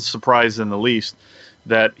 I wasn't surprised in the least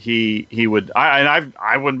that he would.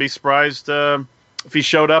 I wouldn't be surprised if he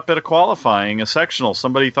showed up at a sectional.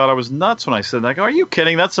 Somebody thought I was nuts when I said that. Are you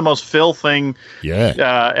kidding? That's the most Phil thing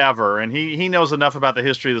ever. And he knows enough about the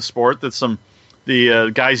history of the sport that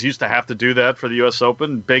the guys used to have to do that for the U.S.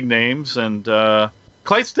 Open, big names. And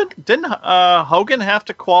Clay, didn't Hogan have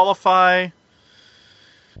to qualify?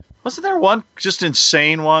 Wasn't there one just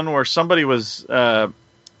insane one where somebody was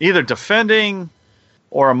either defending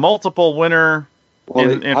or a multiple winner?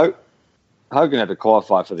 Well, Hogan had to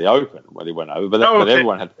qualify for the Open when he went over, but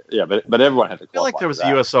everyone had. Yeah, but everyone had to qualify. I feel like there was a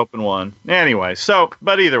U.S. Open one anyway.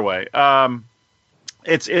 But either way,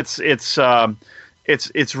 it's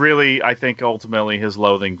really, I think, ultimately his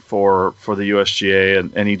loathing for the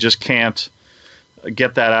USGA, and he just can't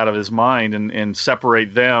get that out of his mind and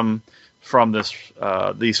separate them from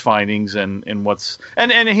these findings and what's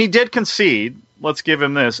and he did concede. Let's give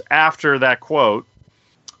him this after that quote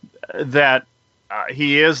that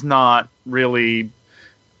he is not really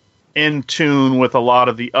in tune with a lot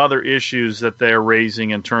of the other issues that they're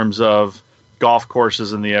raising in terms of golf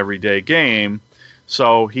courses in the everyday game.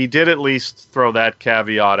 So he did at least throw that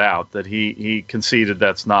caveat out that he conceded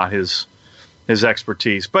that's not his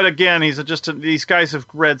expertise. But again, these guys have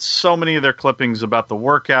read so many of their clippings about the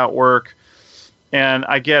workout work. And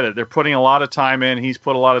I get it. They're putting a lot of time in. He's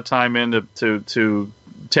put a lot of time into to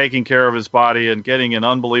taking care of his body and getting in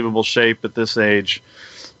unbelievable shape at this age.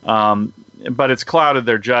 But it's clouded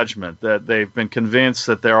their judgment that they've been convinced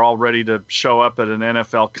that they're all ready to show up at an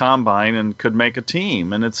NFL combine and could make a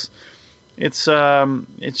team. And it's just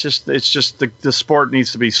the sport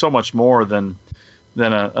needs to be so much more than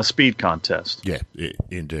a speed contest. Yeah,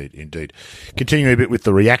 indeed. Continuing a bit with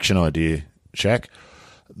the reaction idea, Shaq,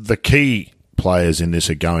 the key players in this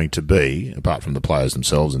are going to be, apart from the players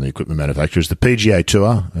themselves and the equipment manufacturers, the PGA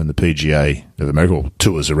Tour and the PGA of America, or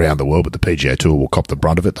tours around the world, but the PGA Tour will cop the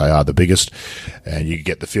brunt of it. They are the biggest, and you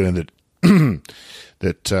get the feeling that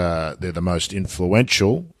they're the most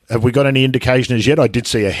influential. Have we got any indication as yet? I did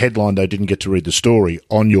see a headline, though I didn't get to read the story,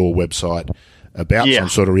 on your website about some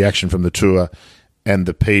sort of reaction from the Tour and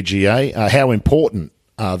the PGA. How important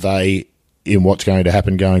are they in what's going to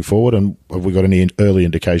happen going forward, and have we got any early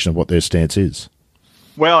indication of what their stance is?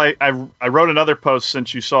 Well, I wrote another post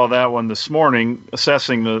since you saw that one this morning,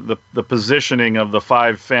 assessing the positioning of the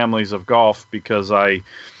 5 families of golf, because I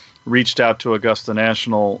reached out to Augusta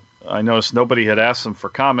National. I noticed nobody had asked them for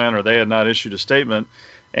comment, or they had not issued a statement,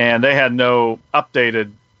 and they had no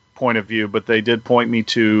updated point of view, but they did point me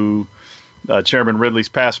to Chairman Ridley's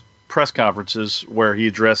past press conferences where he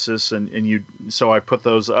addressed this, so I put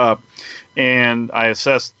those up, and I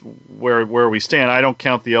assessed where we stand. I don't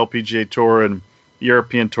count the LPGA Tour and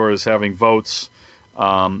European Tour as having votes,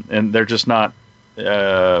 and they're just not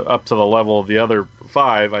up to the level of the other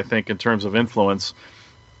 5, I think, in terms of influence.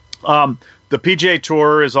 The PGA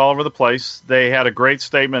Tour is all over the place. They had a great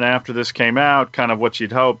statement after this came out, kind of what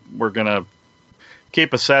you'd hope. We're going to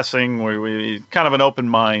keep assessing. We kind of an open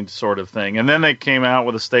mind sort of thing. And then they came out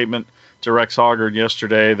with a statement to Rex Hoggard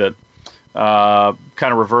yesterday that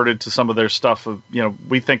kind of reverted to some of their stuff of,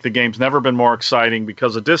 we think the game's never been more exciting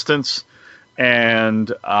because of distance. And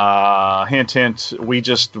hint, hint, we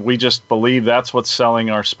just believe that's what's selling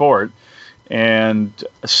our sport. And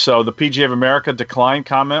so the PGA of America declined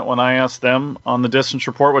comment when I asked them on the distance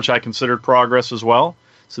report, which I considered progress as well,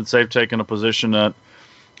 since they've taken a position that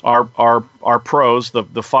our pros,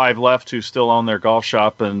 the 5 left who still own their golf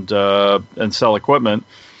shop and sell equipment,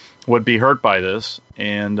 would be hurt by this.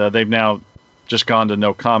 And they've now just gone to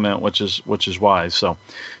no comment, which is wise. So,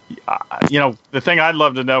 the thing I'd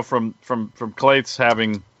love to know from Clates,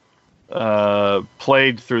 having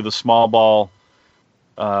played through the small ball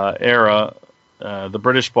era, the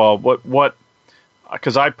British ball, what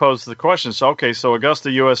because I posed the question. So so Augusta,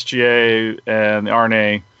 USGA, and the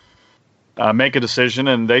R&A make a decision,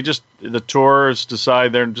 and the tours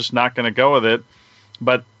decide they're just not going to go with it.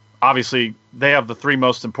 But obviously, they have the three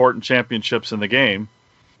most important championships in the game,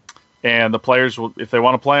 and the players will, if they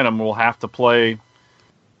want to play in them, will have to play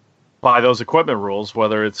by those equipment rules,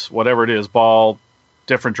 whether it's whatever it is, ball,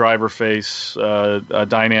 different driver face,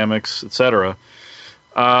 dynamics, etc.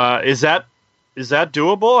 Is that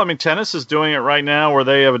doable? I mean, tennis is doing it right now where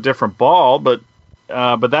they have a different ball, but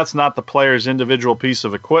that's not the player's individual piece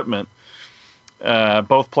of equipment.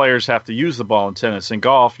 Both players have to use the ball in tennis. In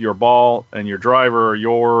golf, your ball and your driver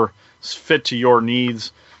are fit to your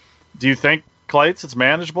needs. Do you think, Clates, it's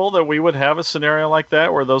manageable that we would have a scenario like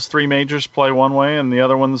that where those three majors play one way and the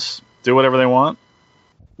other ones do whatever they want?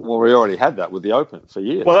 Well, we already had that with the Open for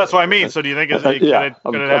years. Well, that's what I mean. So do you think could it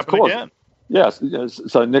happen again? Yes.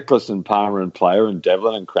 So Nicklaus and Palmer and Player and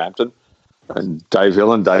Devlin and Crampton and Dave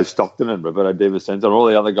Hill and Dave Stockton and Roberto Di Vicenzo and all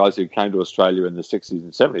the other guys who came to Australia in the 60s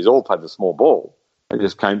and 70s all played the small ball. They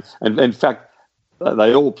just came. And in fact,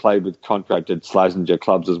 they all played with contracted Slazenger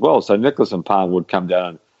clubs as well. So Nicklaus and Palmer would come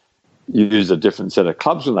down and use a different set of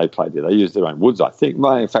clubs when they played there. They used their own woods, I think.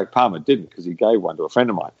 Well, in fact, Palmer didn't because he gave one to a friend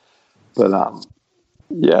of mine. But,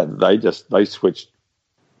 they switched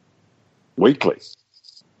weekly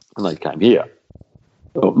when they came here.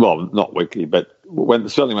 Well, not weekly, but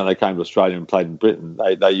certainly when they came to Australia and played in Britain,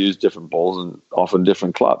 they used different balls and often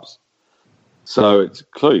different clubs. So it's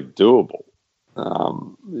clearly doable.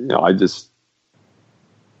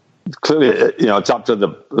 Clearly, it's up to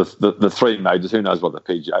the three majors. Who knows what the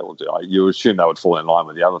PGA will do? You assume they would fall in line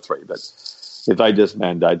with the other three, but if they just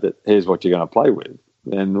mandate that here's what you're going to play with,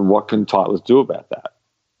 then what can Titleist do about that?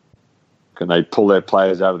 Can they pull their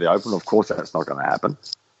players out of the Open? Of course, that's not going to happen.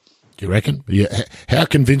 Do you reckon? Yeah. How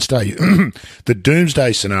convinced are you? The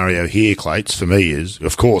doomsday scenario here, Clates, for me is,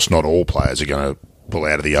 of course, not all players are going to pull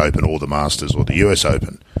out of the Open or the Masters or the US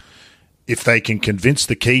Open. If they can convince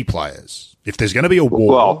the key players, if there's going to be a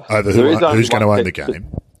war over who's going to own the game.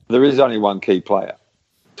 There is only one key player.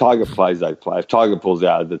 Tiger plays, they play. If Tiger pulls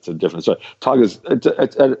out, it's a different story. It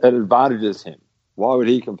advantages him. Why would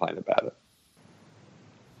he complain about it?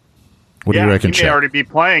 What do you reckon, he may already be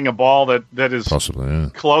playing a ball that is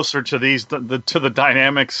possibly closer to the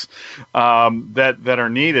dynamics that are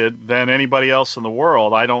needed than anybody else in the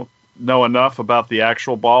world. I don't know enough about the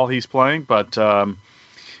actual ball he's playing, but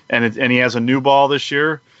and he has a new ball this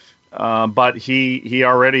year. But he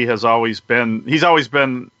already has always been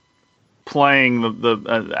playing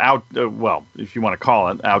if you want to call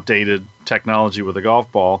it outdated technology with a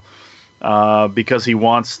golf ball. Because he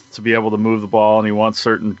wants to be able to move the ball and he wants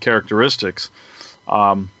certain characteristics.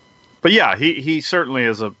 But yeah, he certainly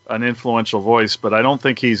is an influential voice, but I don't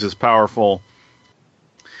think he's as powerful.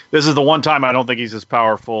 This is the one time I don't think he's as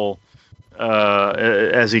powerful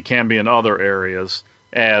as he can be in other areas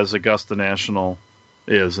as Augusta National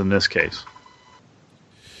is in this case.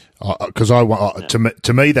 Because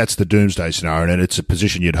to me, that's the doomsday scenario, and it's a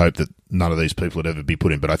position you'd hope that none of these people would ever be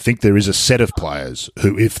put in. But I think there is a set of players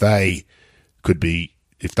who, if they could be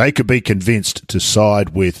convinced to side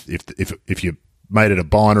with, if you made it a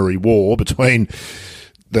binary war between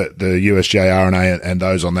the USGA, R&A, and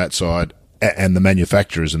those on that side, and the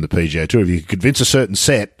manufacturers and the PGA Tour, if you could convince a certain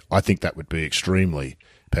set, I think that would be extremely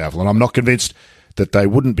powerful. And I'm not convinced that they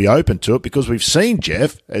wouldn't be open to it, because we've seen,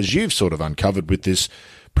 Jeff, as you've sort of uncovered with this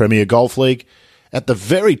Premier Golf League, at the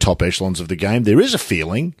very top echelons of the game, there is a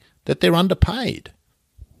feeling that they're underpaid.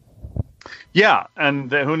 Yeah, and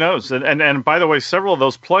who knows? And by the way, several of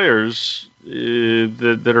those players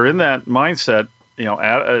that are in that mindset,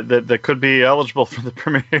 that could be eligible for the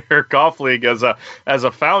Premier Golf League as a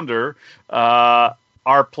founder,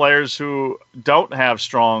 are players who don't have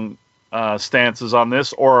strong stances on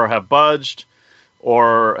this, or have budged,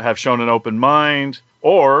 or have shown an open mind,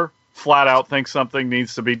 or flat out think something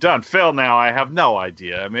needs to be done. Phil, now I have no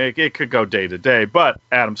idea. I mean, it could go day to day, but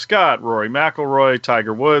Adam Scott, Rory McIlroy,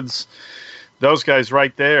 Tiger Woods, those guys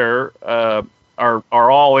right there are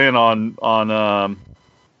all in on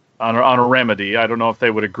a remedy. I don't know if they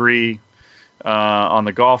would agree on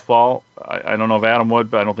the golf ball. I don't know if Adam would,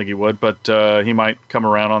 but I don't think he would. But he might come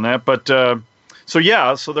around on that. But so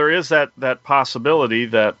there is that possibility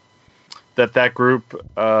that group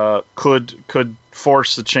could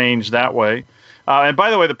force the change that way. And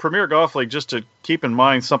by the way, the Premier Golf League, just to keep in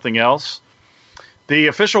mind something else, the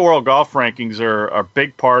official world golf rankings are a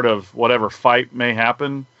big part of whatever fight may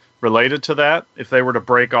happen related to that. If they were to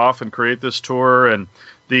break off and create this tour, and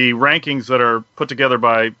the rankings that are put together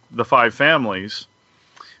by the five families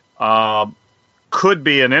could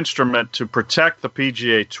be an instrument to protect the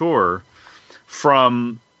PGA Tour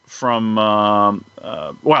from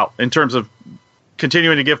in terms of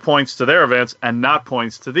continuing to give points to their events and not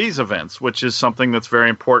points to these events, which is something that's very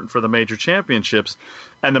important for the major championships.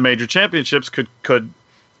 And the major championships could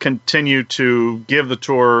continue to give the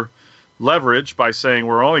tour leverage by saying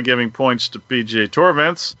we're only giving points to PGA Tour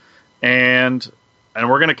events, and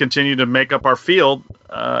we're going to continue to make up our field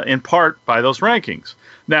in part by those rankings.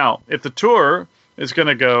 Now, if the tour is going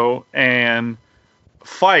to go and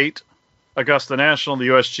fight Augusta National, the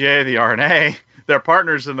USGA, the R&A, their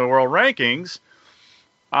partners in the world rankings,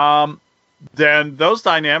 then those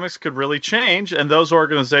dynamics could really change, and those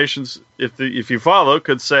organizations, if you follow,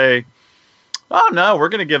 could say, "Oh no, we're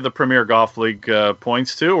going to give the Premier Golf League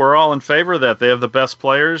points too. We're all in favor of that. They have the best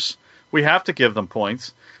players. We have to give them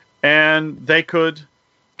points," and they could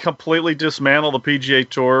completely dismantle the PGA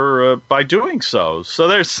Tour by doing so. So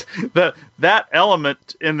there's that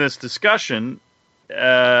element in this discussion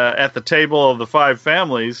at the table of the five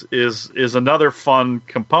families is another fun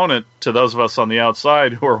component to those of us on the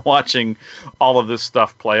outside who are watching all of this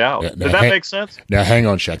stuff play out. Did that make sense? Now, hang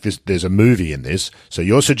on, Shaq. There's a movie in this. So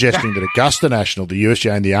you're suggesting that Augusta National, the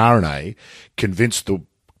USGA, and the R&A convinced the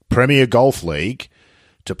Premier Golf League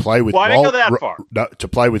to play with to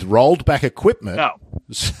play with rolled back equipment,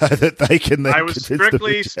 so that they can. Then I was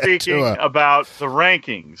strictly speaking about the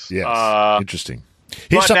rankings. Yes, interesting.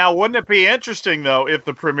 But now, wouldn't it be interesting, though, if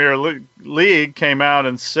the Premier League came out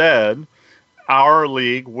and said, our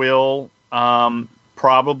league will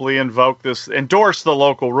probably endorse the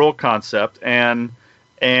local rule concept, and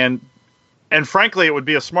frankly, it would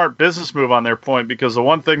be a smart business move on their point, because the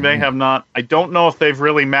one thing they have not, I don't know if they've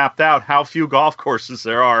really mapped out how few golf courses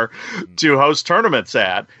there are to host tournaments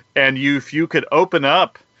at, and if you could open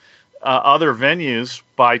up other venues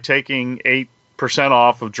by taking 8%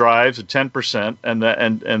 off of drives at 10%,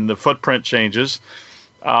 and the footprint changes,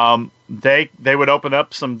 they would open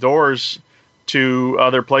up some doors to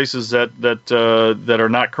other places that are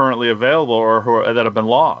not currently available or that have been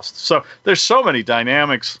lost. So there's so many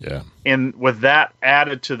dynamics in with that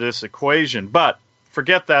added to this equation. But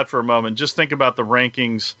forget that for a moment. Just think about the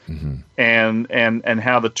rankings and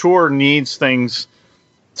how the tour needs things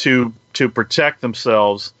to protect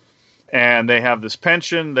themselves. And they have this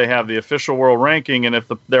pension, they have the official world ranking, and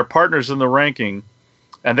if their partners in the ranking,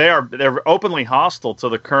 and they're openly hostile to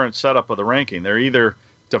the current setup of the ranking. They're either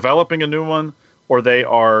developing a new one, or they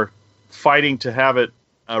are fighting to have it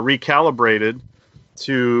recalibrated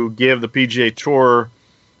to give the PGA Tour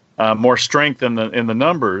more strength in the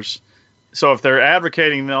numbers. So if they're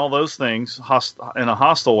advocating all those things in a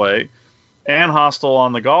hostile way, and hostile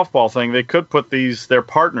on the golf ball thing, they could put their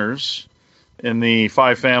partners in the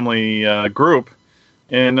five family group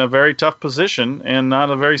in a very tough position, and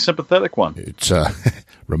not a very sympathetic one. It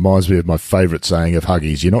reminds me of my favourite saying of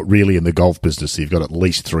Huggies: you're not really in the golf business, you've got at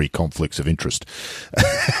least 3 conflicts of interest.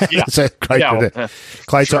 Yeah. So great.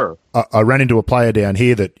 Clay, sure. I ran into a player down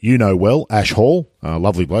here that you know well, Ash Hall, a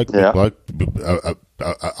lovely bloke,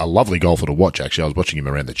 a lovely golfer to watch, actually. I was watching him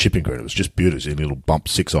around the chipping green. It was just beautiful. Little bump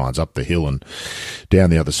 6 irons up the hill and down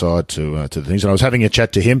the other side to the things. And I was having a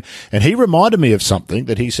chat to him, and he reminded me of something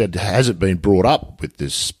that he said hasn't been brought up with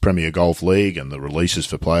this Premier Golf League and the releases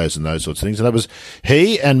for players and those sorts of things. And that was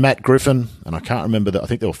he and Matt Griffin, and I can't remember I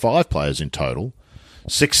think there were 5 players in total,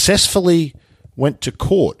 successfully went to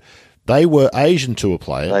court. They were Asian Tour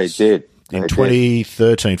players. They did. In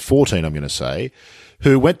 2013-14, I'm going to say,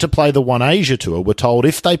 who went to play the One Asia Tour, were told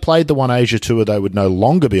if they played the One Asia Tour, they would no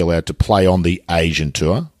longer be allowed to play on the Asian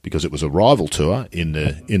Tour because it was a rival tour in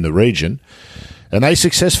the region. And they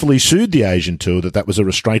successfully sued the Asian Tour that was a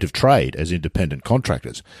restraint of trade as independent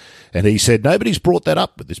contractors. And he said, nobody's brought that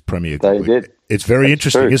up with this Premier League. They did. It's very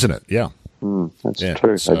interesting, isn't it? Yeah. That's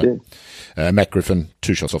true. So, they did. Matt Griffin,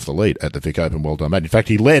 2 shots off the lead at the Vic Open. Well done, Matt. In fact,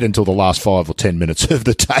 he led until the last 5 or 10 minutes of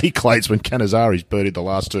the day, Clates, when Canizares birdied the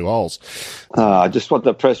last 2 holes. Just what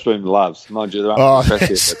the press room loves. Mind you, they're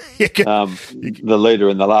impressive. The leader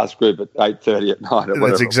in the last group at 8:30 at night.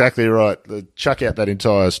 That's exactly right. Chuck out that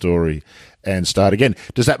entire story and start again.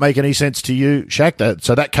 Does that make any sense to you, Shaq?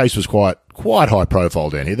 So that case was quite high profile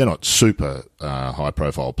down here. They're not super high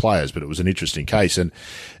profile players, but it was an interesting case, and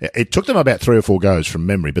it took them about 3 or 4 goes from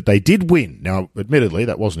memory, but they did win. Now, admittedly,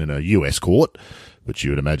 that wasn't in a US court, which you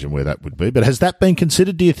would imagine where that would be. But has that been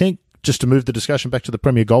considered, do you think, just to move the discussion back to the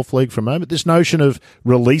Premier Golf League for a moment, this notion of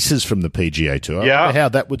releases from the PGA Tour, I wonder how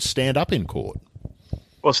that would stand up in court?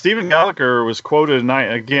 Well, Stephen Gallagher was quoted, and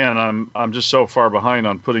I'm just so far behind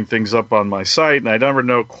on putting things up on my site, and I never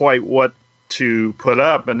know quite what to put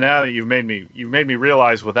up. And now that you've made me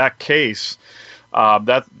realize with that case,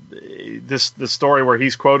 that the story where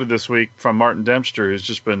he's quoted this week from Martin Dempster, who's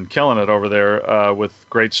just been killing it over there with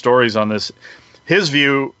great stories on this. His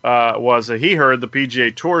view was that he heard the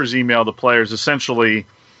PGA Tour's email to players essentially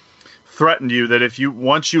threatened you that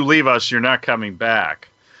once you leave us, you're not coming back.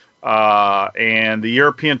 And the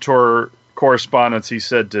European Tour correspondents, he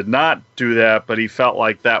said, did not do that, but he felt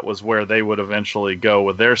like that was where they would eventually go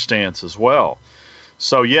with their stance as well.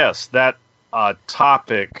 So yes, that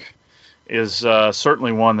topic is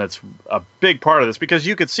certainly one that's a big part of this, because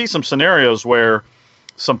you could see some scenarios where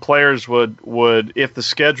some players would, if the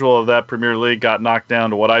schedule of that Premier League got knocked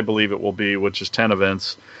down to what I believe it will be, which is 10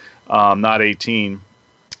 events, not 18,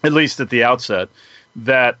 at least at the outset,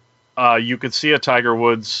 that you could see a Tiger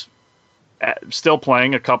Woods still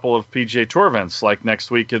playing a couple of PGA Tour events, like next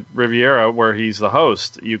week at Riviera, where he's the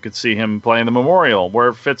host. You could see him playing the Memorial, where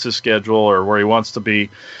it fits his schedule, or where he wants to be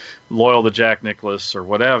loyal to Jack Nicklaus, or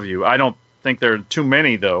what have you. I don't think there are too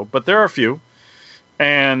many, though, but there are a few.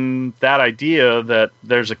 And that idea that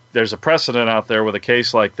there's a precedent out there with a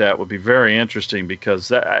case like that would be very interesting,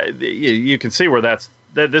 because you can see where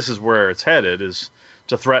this is where it's headed, is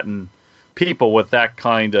to threaten people with that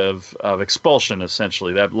kind of expulsion,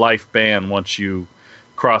 essentially, that life ban once you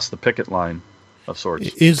cross the picket line of sorts.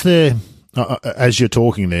 Is there, as you're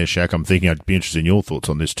talking there, Shaq, I'm thinking I'd be interested in your thoughts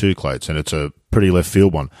on this too, Clates, and it's a pretty left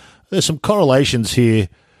field one. There's some correlations here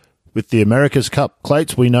with the America's Cup.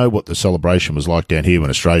 Clates, we know what the celebration was like down here when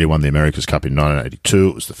Australia won the America's Cup in 1982.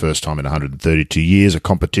 It was the first time in 132 years, a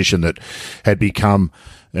competition that had become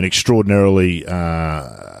an extraordinarily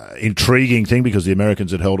intriguing thing because the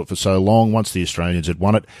Americans had held it for so long once the Australians had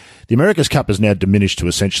won it. The America's Cup has now diminished to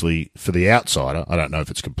essentially, for the outsider, I don't know if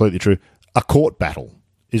it's completely true, a court battle.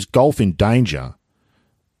 Is golf in danger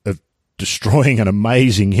of destroying an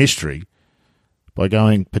amazing history by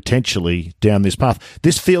going potentially down this path?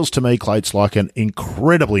 This feels to me, Clates, like an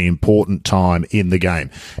incredibly important time in the game.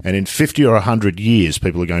 And in 50 or 100 years,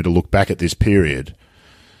 people are going to look back at this period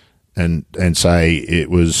and say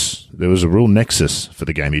there was a real nexus for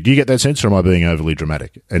the game. Do you get that sense, or am I being overly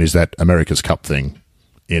dramatic? And is that America's Cup thing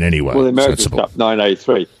in any way Well, the America's sensible? Cup,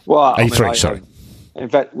 1983. Well, 83, sorry. In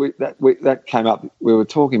fact, that came up. We were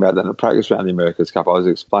talking about that in a practice round, the America's Cup. I was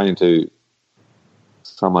explaining to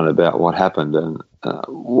someone about what happened, and that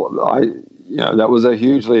was a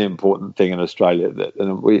hugely important thing in Australia.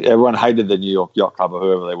 Everyone hated the New York Yacht Club or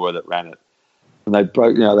whoever they were that ran it, and they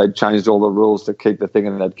changed all the rules to keep the thing,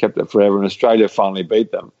 and they'd kept it forever. And Australia finally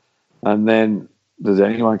beat them. And then, does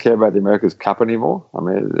anyone care about the America's Cup anymore? I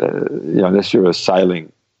mean, unless you're a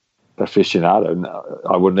sailing aficionado,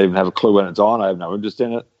 I wouldn't even have a clue when it's on. I have no interest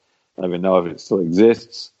in it. I don't even know if it still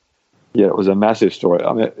exists. Yeah, it was a massive story.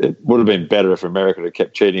 I mean, it would have been better if America had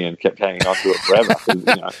kept cheating and kept hanging on to it forever.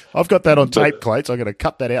 I've got that on tape, Clates. I'm going to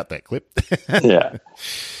cut that out, that clip. Yeah.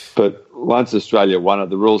 But once Australia won it,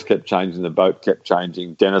 the rules kept changing, the boat kept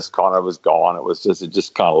changing. Dennis Conner was gone. It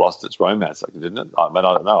just kind of lost its romance, didn't it? I mean,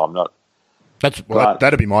 I don't know. I'm not.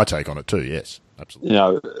 That'd be my take on it too. Yes,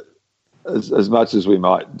 absolutely. As much as we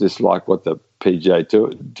might dislike what the PGA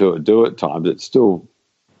Tour do at times, it's still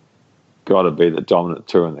got to be the dominant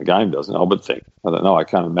tour in the game, doesn't it? I would think. I don't know. I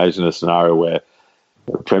can't imagine a scenario where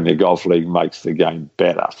the Premier Golf League makes the game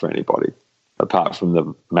better for anybody, apart from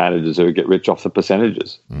the managers who get rich off the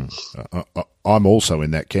percentages. I'm also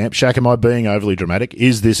in that camp. Shaq, am I being overly dramatic?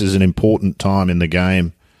 Is this as an important time in the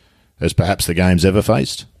game as perhaps the game's ever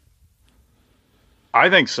faced?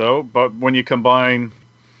 I think so, but when you combine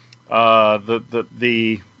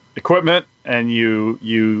the equipment and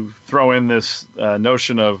you throw in this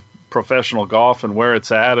notion of professional golf and where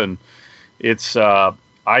it's at, and it's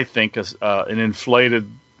I think an inflated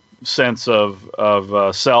sense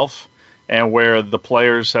of self, and where the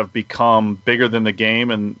players have become bigger than the game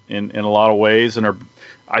in a lot of ways, and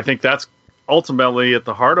I think that's ultimately at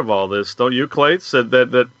the heart of all this, don't you, Clates?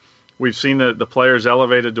 That we've seen the players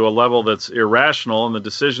elevated to a level that's irrational, and the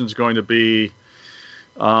decision's going to be,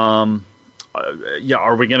 are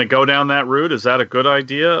we going to go down that route? Is that a good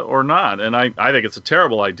idea or not? And I think it's a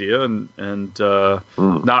terrible idea, and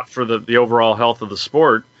not for the overall health of the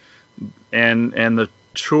sport, and the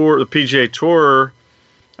tour, the PGA Tour.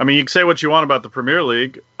 I mean, you can say what you want about the Premier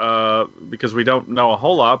League because we don't know a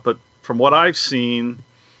whole lot, but from what I've seen,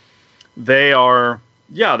 they're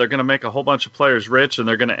going to make a whole bunch of players rich, and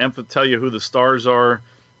they're going to tell you who the stars are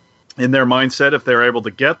in their mindset if they're able to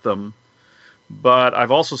get them. But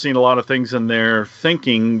I've also seen a lot of things in their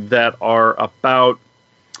thinking that are about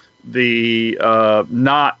the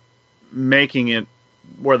not making it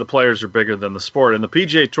where the players are bigger than the sport. And the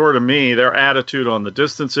PGA Tour, to me, their attitude on the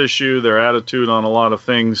distance issue, their attitude on a lot of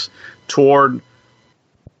things toward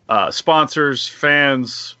sponsors,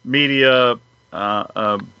 fans, media,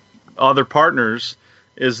 other partners,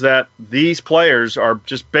 is that these players are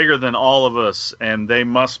just bigger than all of us, and they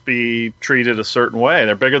must be treated a certain way.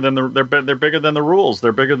 They're bigger than they're bigger than the rules.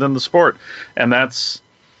 They're bigger than the sport, and that's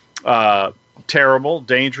terrible,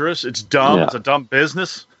 dangerous. It's dumb. Yeah. It's a dumb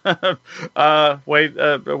business way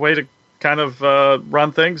to kind of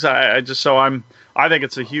run things. I think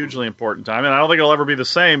it's a hugely important time, and I don't think it'll ever be the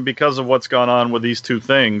same because of what's gone on with these two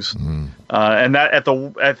things. Mm. And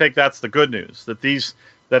I think that's the good news, that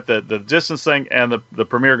the distance thing and the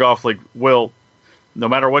Premier Golf League will, no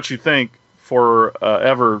matter what you think,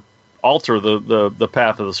 forever alter the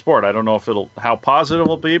path of the sport. I don't know how positive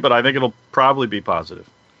it'll be, but I think it'll probably be positive.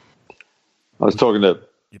 I was talking to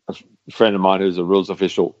a friend of mine who's a rules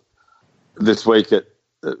official this week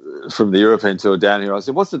from the European Tour down here. I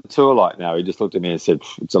said, "What's the tour like now?" He just looked at me and said,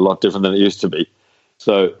 "It's a lot different than it used to be."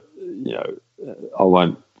 So, I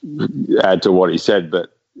won't add to what he said,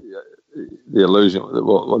 but the illusion,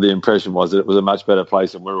 the impression was that it was a much better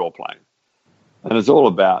place than we're all playing. And it's all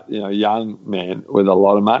about, young men with a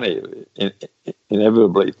lot of money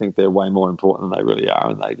inevitably think they're way more important than they really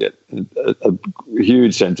are, and they get a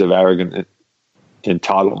huge sense of arrogant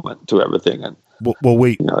entitlement to everything. And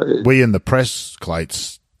we in the press,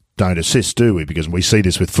 Clates, don't assist, do we? Because we see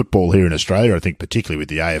this with football here in Australia, I think particularly with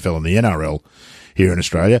the AFL and the NRL here in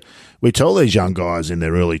Australia. We tell these young guys in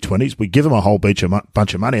their early 20s, we give them a whole bunch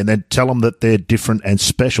of money and then tell them that they're different and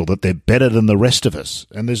special, that they're better than the rest of us.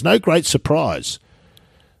 And there's no great surprise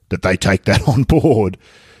that they take that on board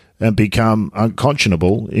and become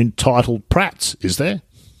unconscionable, entitled prats, is there?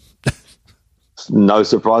 No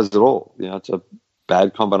surprise at all. It's a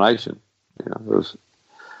bad combination. It was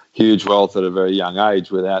huge wealth at a very young age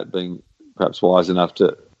without being perhaps wise enough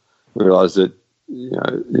to realise that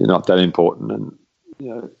you're not that important, and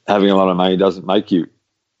having a lot of money doesn't make you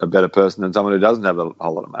a better person than someone who doesn't have a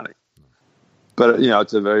whole lot of money. But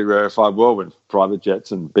it's a very rarefied world with private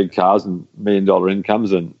jets and big cars and $1 million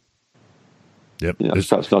incomes, and it's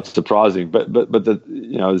perhaps not surprising. But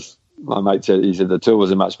as my mate said, he said the tour was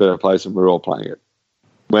a much better place and we're all playing it.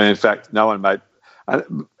 When in fact no one made.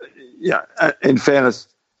 In fairness,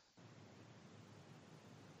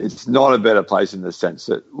 it's not a better place in the sense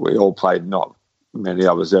that we all played. Not many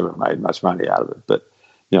of us ever made much money out of it, but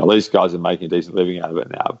these guys are making a decent living out of it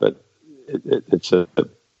now. But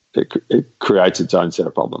it creates its own set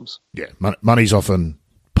of problems. Yeah, money's often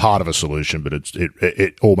part of a solution, but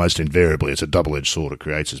it almost invariably it's a double-edged sword. It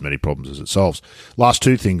creates as many problems as it solves. Last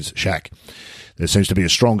two things, Shaq. There seems to be a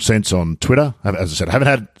strong sense on Twitter. As I said, I haven't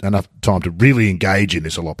had enough time to really engage in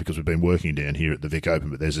this a lot because we've been working down here at the Vic Open,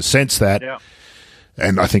 but there's a sense that,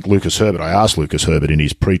 and I think I asked Lucas Herbert in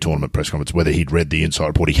his pre-tournament press conference whether he'd read the inside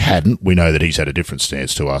report. He hadn't. We know that he's had a different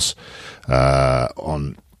stance to us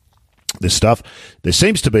on this stuff. There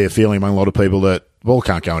seems to be a feeling among a lot of people that ball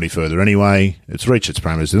can't go any further anyway. It's reached its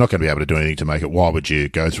parameters. They're not going to be able to do anything to make it. Why would you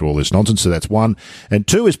go through all this nonsense? So that's one. And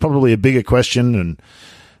two is probably a bigger question, and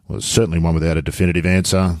it's certainly one without a definitive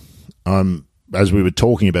answer. As we were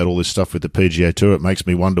talking about all this stuff with the PGA Tour, it makes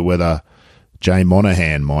me wonder whether Jay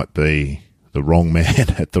Monahan might be the wrong man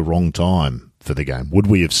at the wrong time for the game. Would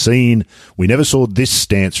we have seen... We never saw this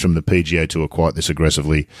stance from the PGA Tour quite this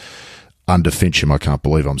aggressively under Fincham. I can't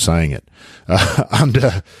believe I'm saying it.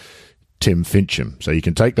 Under Tim Fincham. So you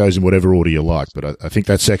can take those in whatever order you like, but I think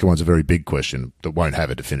that second one's a very big question that won't have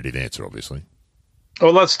a definitive answer, obviously.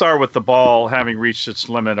 Well, let's start with the ball having reached its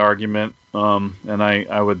limit argument, and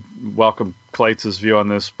I would welcome Clates' view on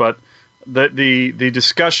this. But the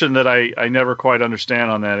discussion that I never quite understand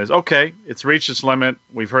on that is, okay, it's reached its limit.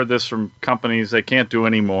 We've heard this from companies. They can't do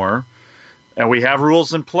any more. And we have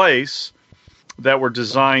rules in place that were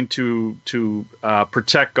designed to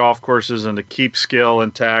protect golf courses and to keep skill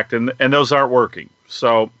intact, and those aren't working.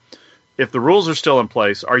 So if the rules are still in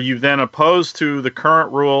place, are you then opposed to the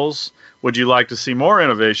current rules? Would you like to see more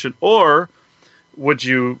innovation, or would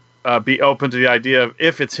you be open to the idea of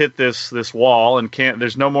if it's hit this wall and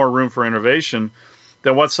there's no more room for innovation,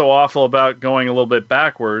 then what's so awful about going a little bit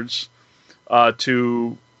backwards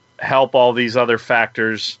to help all these other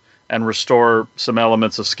factors and restore some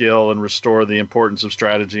elements of skill and restore the importance of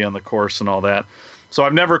strategy on the course and all that? So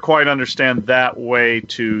I've never quite understand that way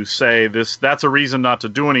to say this. That's a reason not to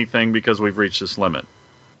do anything because we've reached this limit.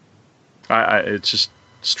 It's just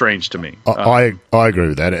strange to me. I agree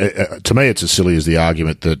with that. To me, it's as silly as the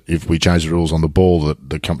argument that if we change the rules on the ball, that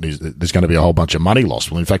the companies, there's going to be a whole bunch of money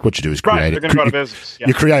lost. Well, in fact, what you do is they're going to go out of business. Yeah.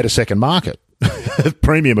 You create a second market.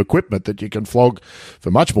 Premium equipment that you can flog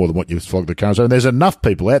for much more than what you flog the current. And there's enough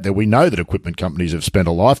people out there. We know that equipment companies have spent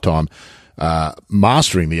a lifetime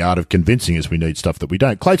mastering the art of convincing us we need stuff that we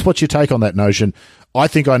don't. Clates, what's your take on that notion? I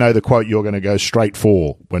think I know the quote you're going to go straight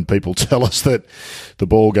for when people tell us that the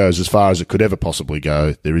ball goes as far as it could ever possibly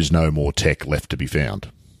go. There is no more tech left to be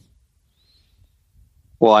found.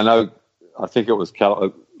 Well, I think it was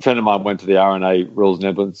a friend of mine went to the RNA Rules and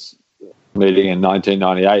Evidence meeting in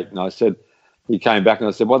 1998, and I said, he came back and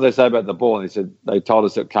I said, what did they say about the ball? And he said, they told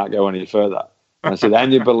us it can't go any further. And I said,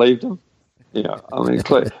 and you believed them?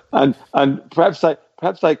 Clear. And perhaps they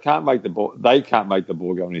can't make the ball. They can't make the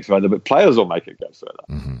ball go any further, but players will make it go further.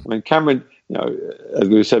 Mm-hmm. Cameron, as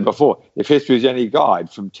we said before, if history is any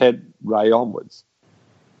guide, from Ted Ray onwards,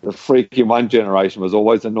 the freak in one generation was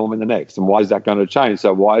always the norm in the next. And why is that going to change?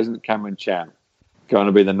 So why isn't Cameron Champ going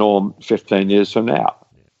to be the norm 15 years from now?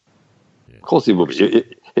 Yeah. Of course he will be.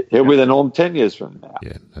 He'll be the norm 10 years from now.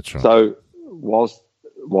 Yeah, that's right. So whilst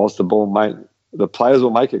the ball the players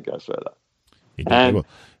will make it go further. And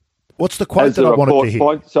what's the quote that I wanted to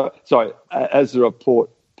hear? As the report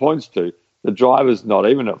points to, the driver's not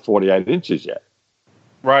even at 48 inches yet.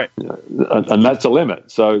 Right. And that's a limit.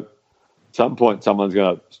 So at some point someone's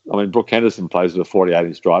going to, Brooke Henderson plays with a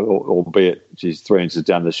 48-inch driver, albeit she's 3 inches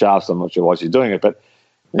down the shaft, so I'm not sure why she's doing it. But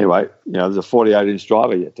anyway, there's a 48-inch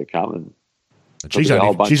driver yet to come. And she's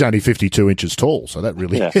only 52 inches tall, so that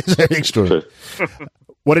really is extra.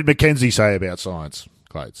 What did McKenzie say about science,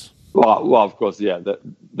 Clates? Well, of course, that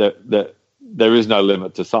there is no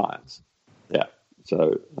limit to science. Yeah,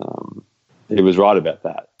 so he was right about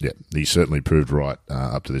that. Yeah, he certainly proved right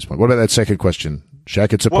up to this point. What about that second question,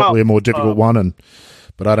 Shaq? It's probably a more difficult one,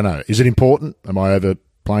 but I don't know. Is it important? Am I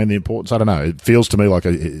overplaying the importance? I don't know. It feels to me like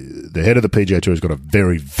the head of the PGA Tour has got a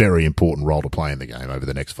very, very important role to play in the game over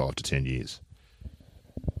the next 5 to 10 years.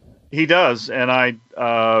 He does, and I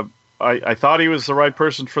thought he was the right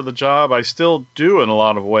person for the job. I still do in a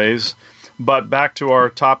lot of ways. But back to our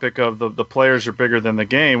topic of the players are bigger than the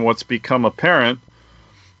game, what's become apparent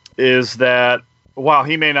is that while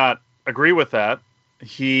he may not agree with that,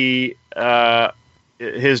 his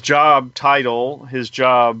job title, his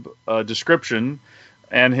job description,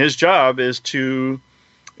 and his job is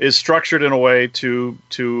structured in a way to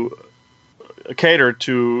cater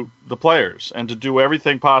to the players and to do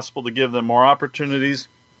everything possible to give them more opportunities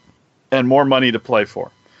and more money to play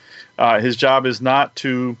for. His job is not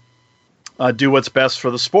to do what's best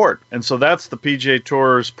for the sport. And so that's the PGA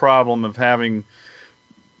Tour's problem of having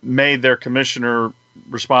made their commissioner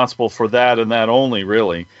responsible for that and that only,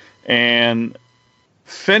 really. And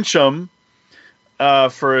Fincham,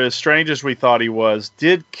 for as strange as we thought he was,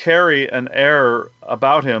 did carry an air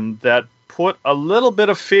about him that put a little bit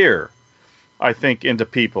of fear, I think, into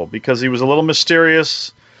people, because he was a little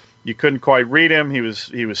mysterious. You couldn't quite read him. He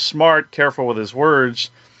was smart, careful with his words,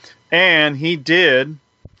 and he did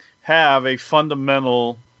have a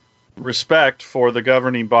fundamental respect for the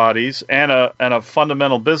governing bodies and a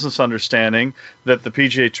fundamental business understanding that the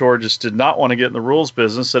PGA Tour just did not want to get in the rules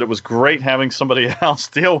business, that it was great having somebody else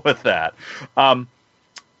deal with that.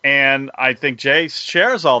 And I think Jay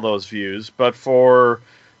shares all those views, but for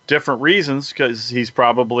different reasons, because he's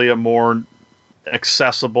probably a more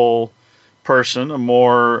accessible person, a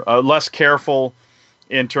more less careful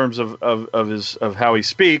in terms of how he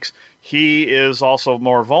speaks. He is also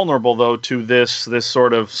more vulnerable, though, to this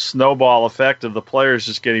sort of snowball effect of the players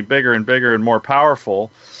just getting bigger and bigger and more powerful,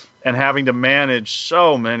 and having to manage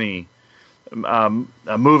so many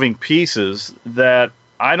moving pieces that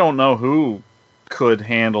I don't know who could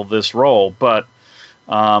handle this role. But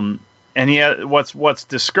and yet, what's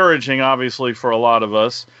discouraging, obviously, for a lot of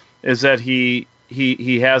us is that he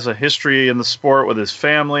has a history in the sport with his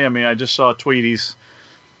family. I mean, I just saw a tweet. He's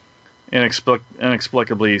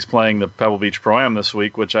inexplicably he's playing the Pebble Beach Pro-Am this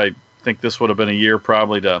week, which I think this would have been a year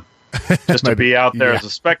probably to just to be out there as a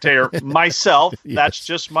spectator. Myself, yes. That's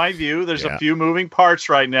just my view. There's a few moving parts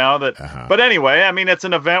right now that, but anyway, I mean, it's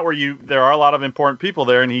an event where there are a lot of important people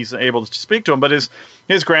there, and he's able to speak to them. But his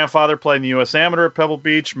grandfather played in the U.S. Amateur at Pebble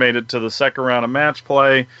Beach, made it to the second round of match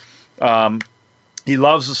play. He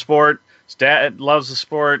loves the sport. His dad loves the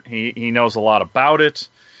sport. He knows a lot about it.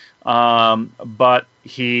 But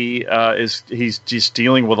he's just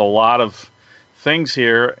dealing with a lot of things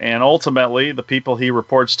here, and ultimately the people he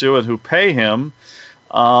reports to and who pay him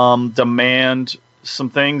demand some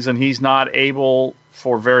things, and he's not able,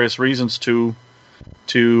 for various reasons, to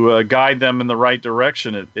to guide them in the right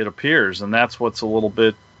direction, it appears. And that's what's a little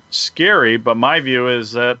bit scary. But my view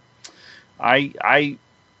is that I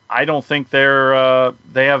don't think they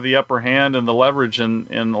have the upper hand and the leverage in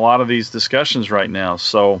a lot of these discussions right now.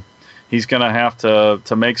 So he's going to have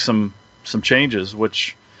to make some changes,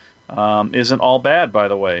 which isn't all bad, by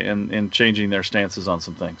the way, in changing their stances on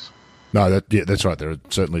some things. No, that's right. There are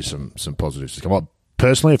certainly some positives to come up.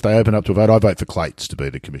 Personally, if they open up to a vote, I vote for Clates to be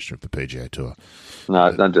the commissioner of the PGA Tour.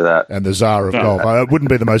 No, don't do that. And the czar of golf. It wouldn't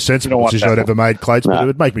be the most sensible decision I'd ever made, Clates, but it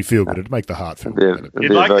would make me feel good. It'd make the heart feel good.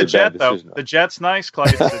 You'd like the jet, though. The jet's nice,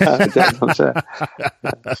 Clates. A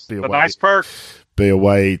nice perk. Be a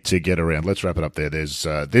way to get around. Let's wrap it up there.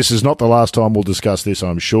 This is not the last time we'll discuss this,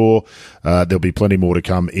 I'm sure. There'll be plenty more to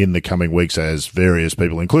come in the coming weeks as various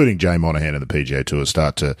people, including Jay Monahan and the PGA Tour,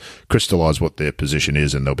 start to crystallise what their position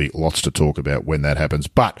is, and there'll be lots to talk about when that happens.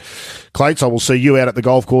 But, Clates, I will see you out at the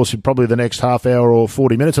golf course in probably the next half hour or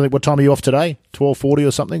 40 minutes. I think, what time are you off today? 12:40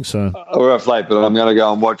 or something? So we're off late, but I'm going to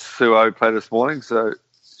go and watch Sue O play this morning, so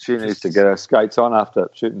she needs to get her skates on after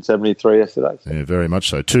shooting 73 yesterday. So. Yeah, very much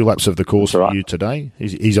so. 2 laps of the course for you today.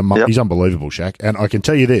 He's unbelievable, Shaq. And I can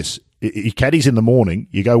tell you this, he caddies in the morning,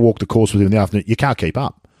 you go walk the course with him in the afternoon, you can't keep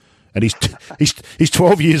up. And he's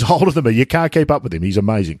 12 years older than me. You can't keep up with him. He's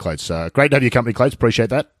amazing, Clates. Great to have your company, Clates. Appreciate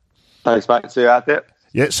that. Thanks, mate. See you out there.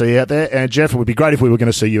 Yeah, see you out there. And Jeff, it would be great if we were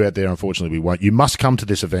going to see you out there. Unfortunately, we won't. You must come to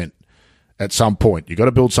this event at some point. You've got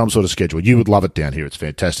to build some sort of schedule. You would love it down here. It's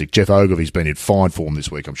fantastic. Jeff Ogilvy's been in fine form this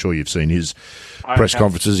week. I'm sure you've seen his press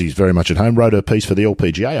conferences. He's very much at home. Wrote a piece for the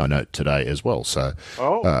LPGA, I note, today as well. So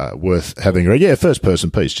worth having a first-person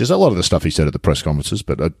piece. Just a lot of the stuff he said at the press conferences,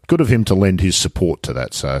 but good of him to lend his support to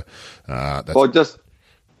that. So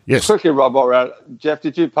yes. Quickly, Rob, Jeff,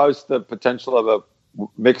 did you post the potential of a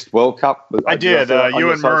mixed World Cup? I did.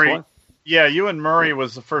 You and Murray. Yeah, Ewan Murray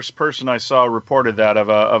was the first person I saw reported that of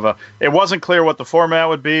a. It wasn't clear what the format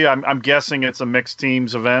would be. I'm guessing it's a mixed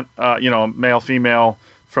teams event. Male, female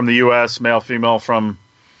from the U.S., male, female from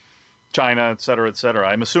China, et cetera, et cetera.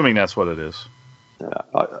 I'm assuming that's what it is. Yeah,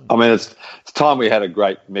 I mean, it's time we had a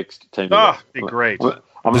great mixed team. Oh, it'd be great. Does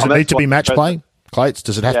it need to be match play, Clates?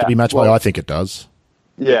 Does it have to be match play? I think it does.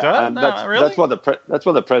 Yeah, and really? that's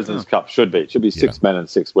what the President's Cup should be. It should be 6 men and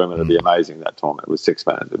 6 women. It'd be amazing, that tournament with 6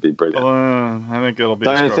 men. It'd be brilliant. I think it'll be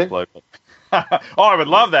stroke play. I would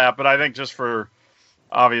love that, but I think just for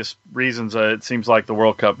obvious reasons, it seems like the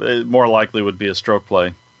World Cup more likely would be a stroke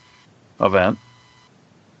play event.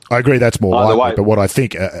 I agree that's more likely, but what I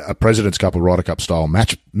think a President's Cup or Ryder Cup style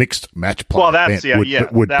mixed match play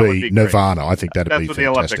event would be Nirvana. I think that'd be fantastic. That's what the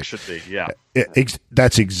Olympics should be, yeah.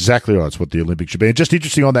 That's exactly right. It's what the Olympics should be. And just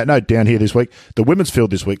interesting on that note, down here this week, the women's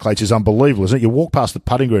field this week, Clates, is unbelievable, isn't it? You walk past the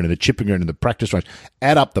putting green and the chipping green and the practice range,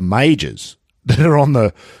 add up the majors that are on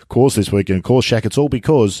the course this week. And of course, Shaq, it's all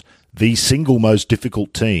because the single most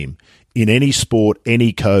difficult team in any sport,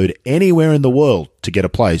 any code, anywhere in the world to get a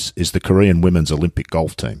place is the Korean women's Olympic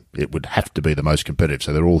golf team. It would have to be the most competitive.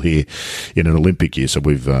 So they're all here in an Olympic year. So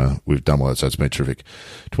we've done well. So it's been terrific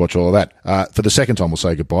to watch all of that. For the second time, we'll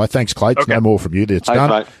say goodbye. Thanks, Clates. Okay. No more from you. It's done.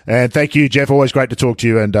 Mate. And thank you, Jeff. Always great to talk to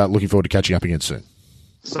you, and looking forward to catching up again soon.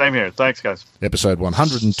 Same here. Thanks, guys. Episode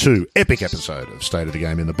 102, epic episode of State of the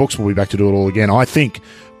Game in the books. We'll be back to do it all again, I think,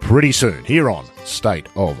 pretty soon here on State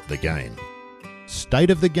of the Game.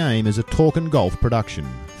 State of the Game is a talk and golf production.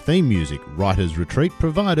 Theme music, Writer's Retreat,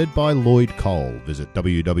 provided by Lloyd Cole. Visit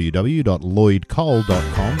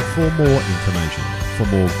www.lloydcole.com for more information. For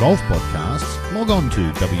more golf podcasts, log on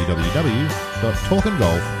to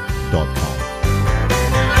www.talkandgolf.com.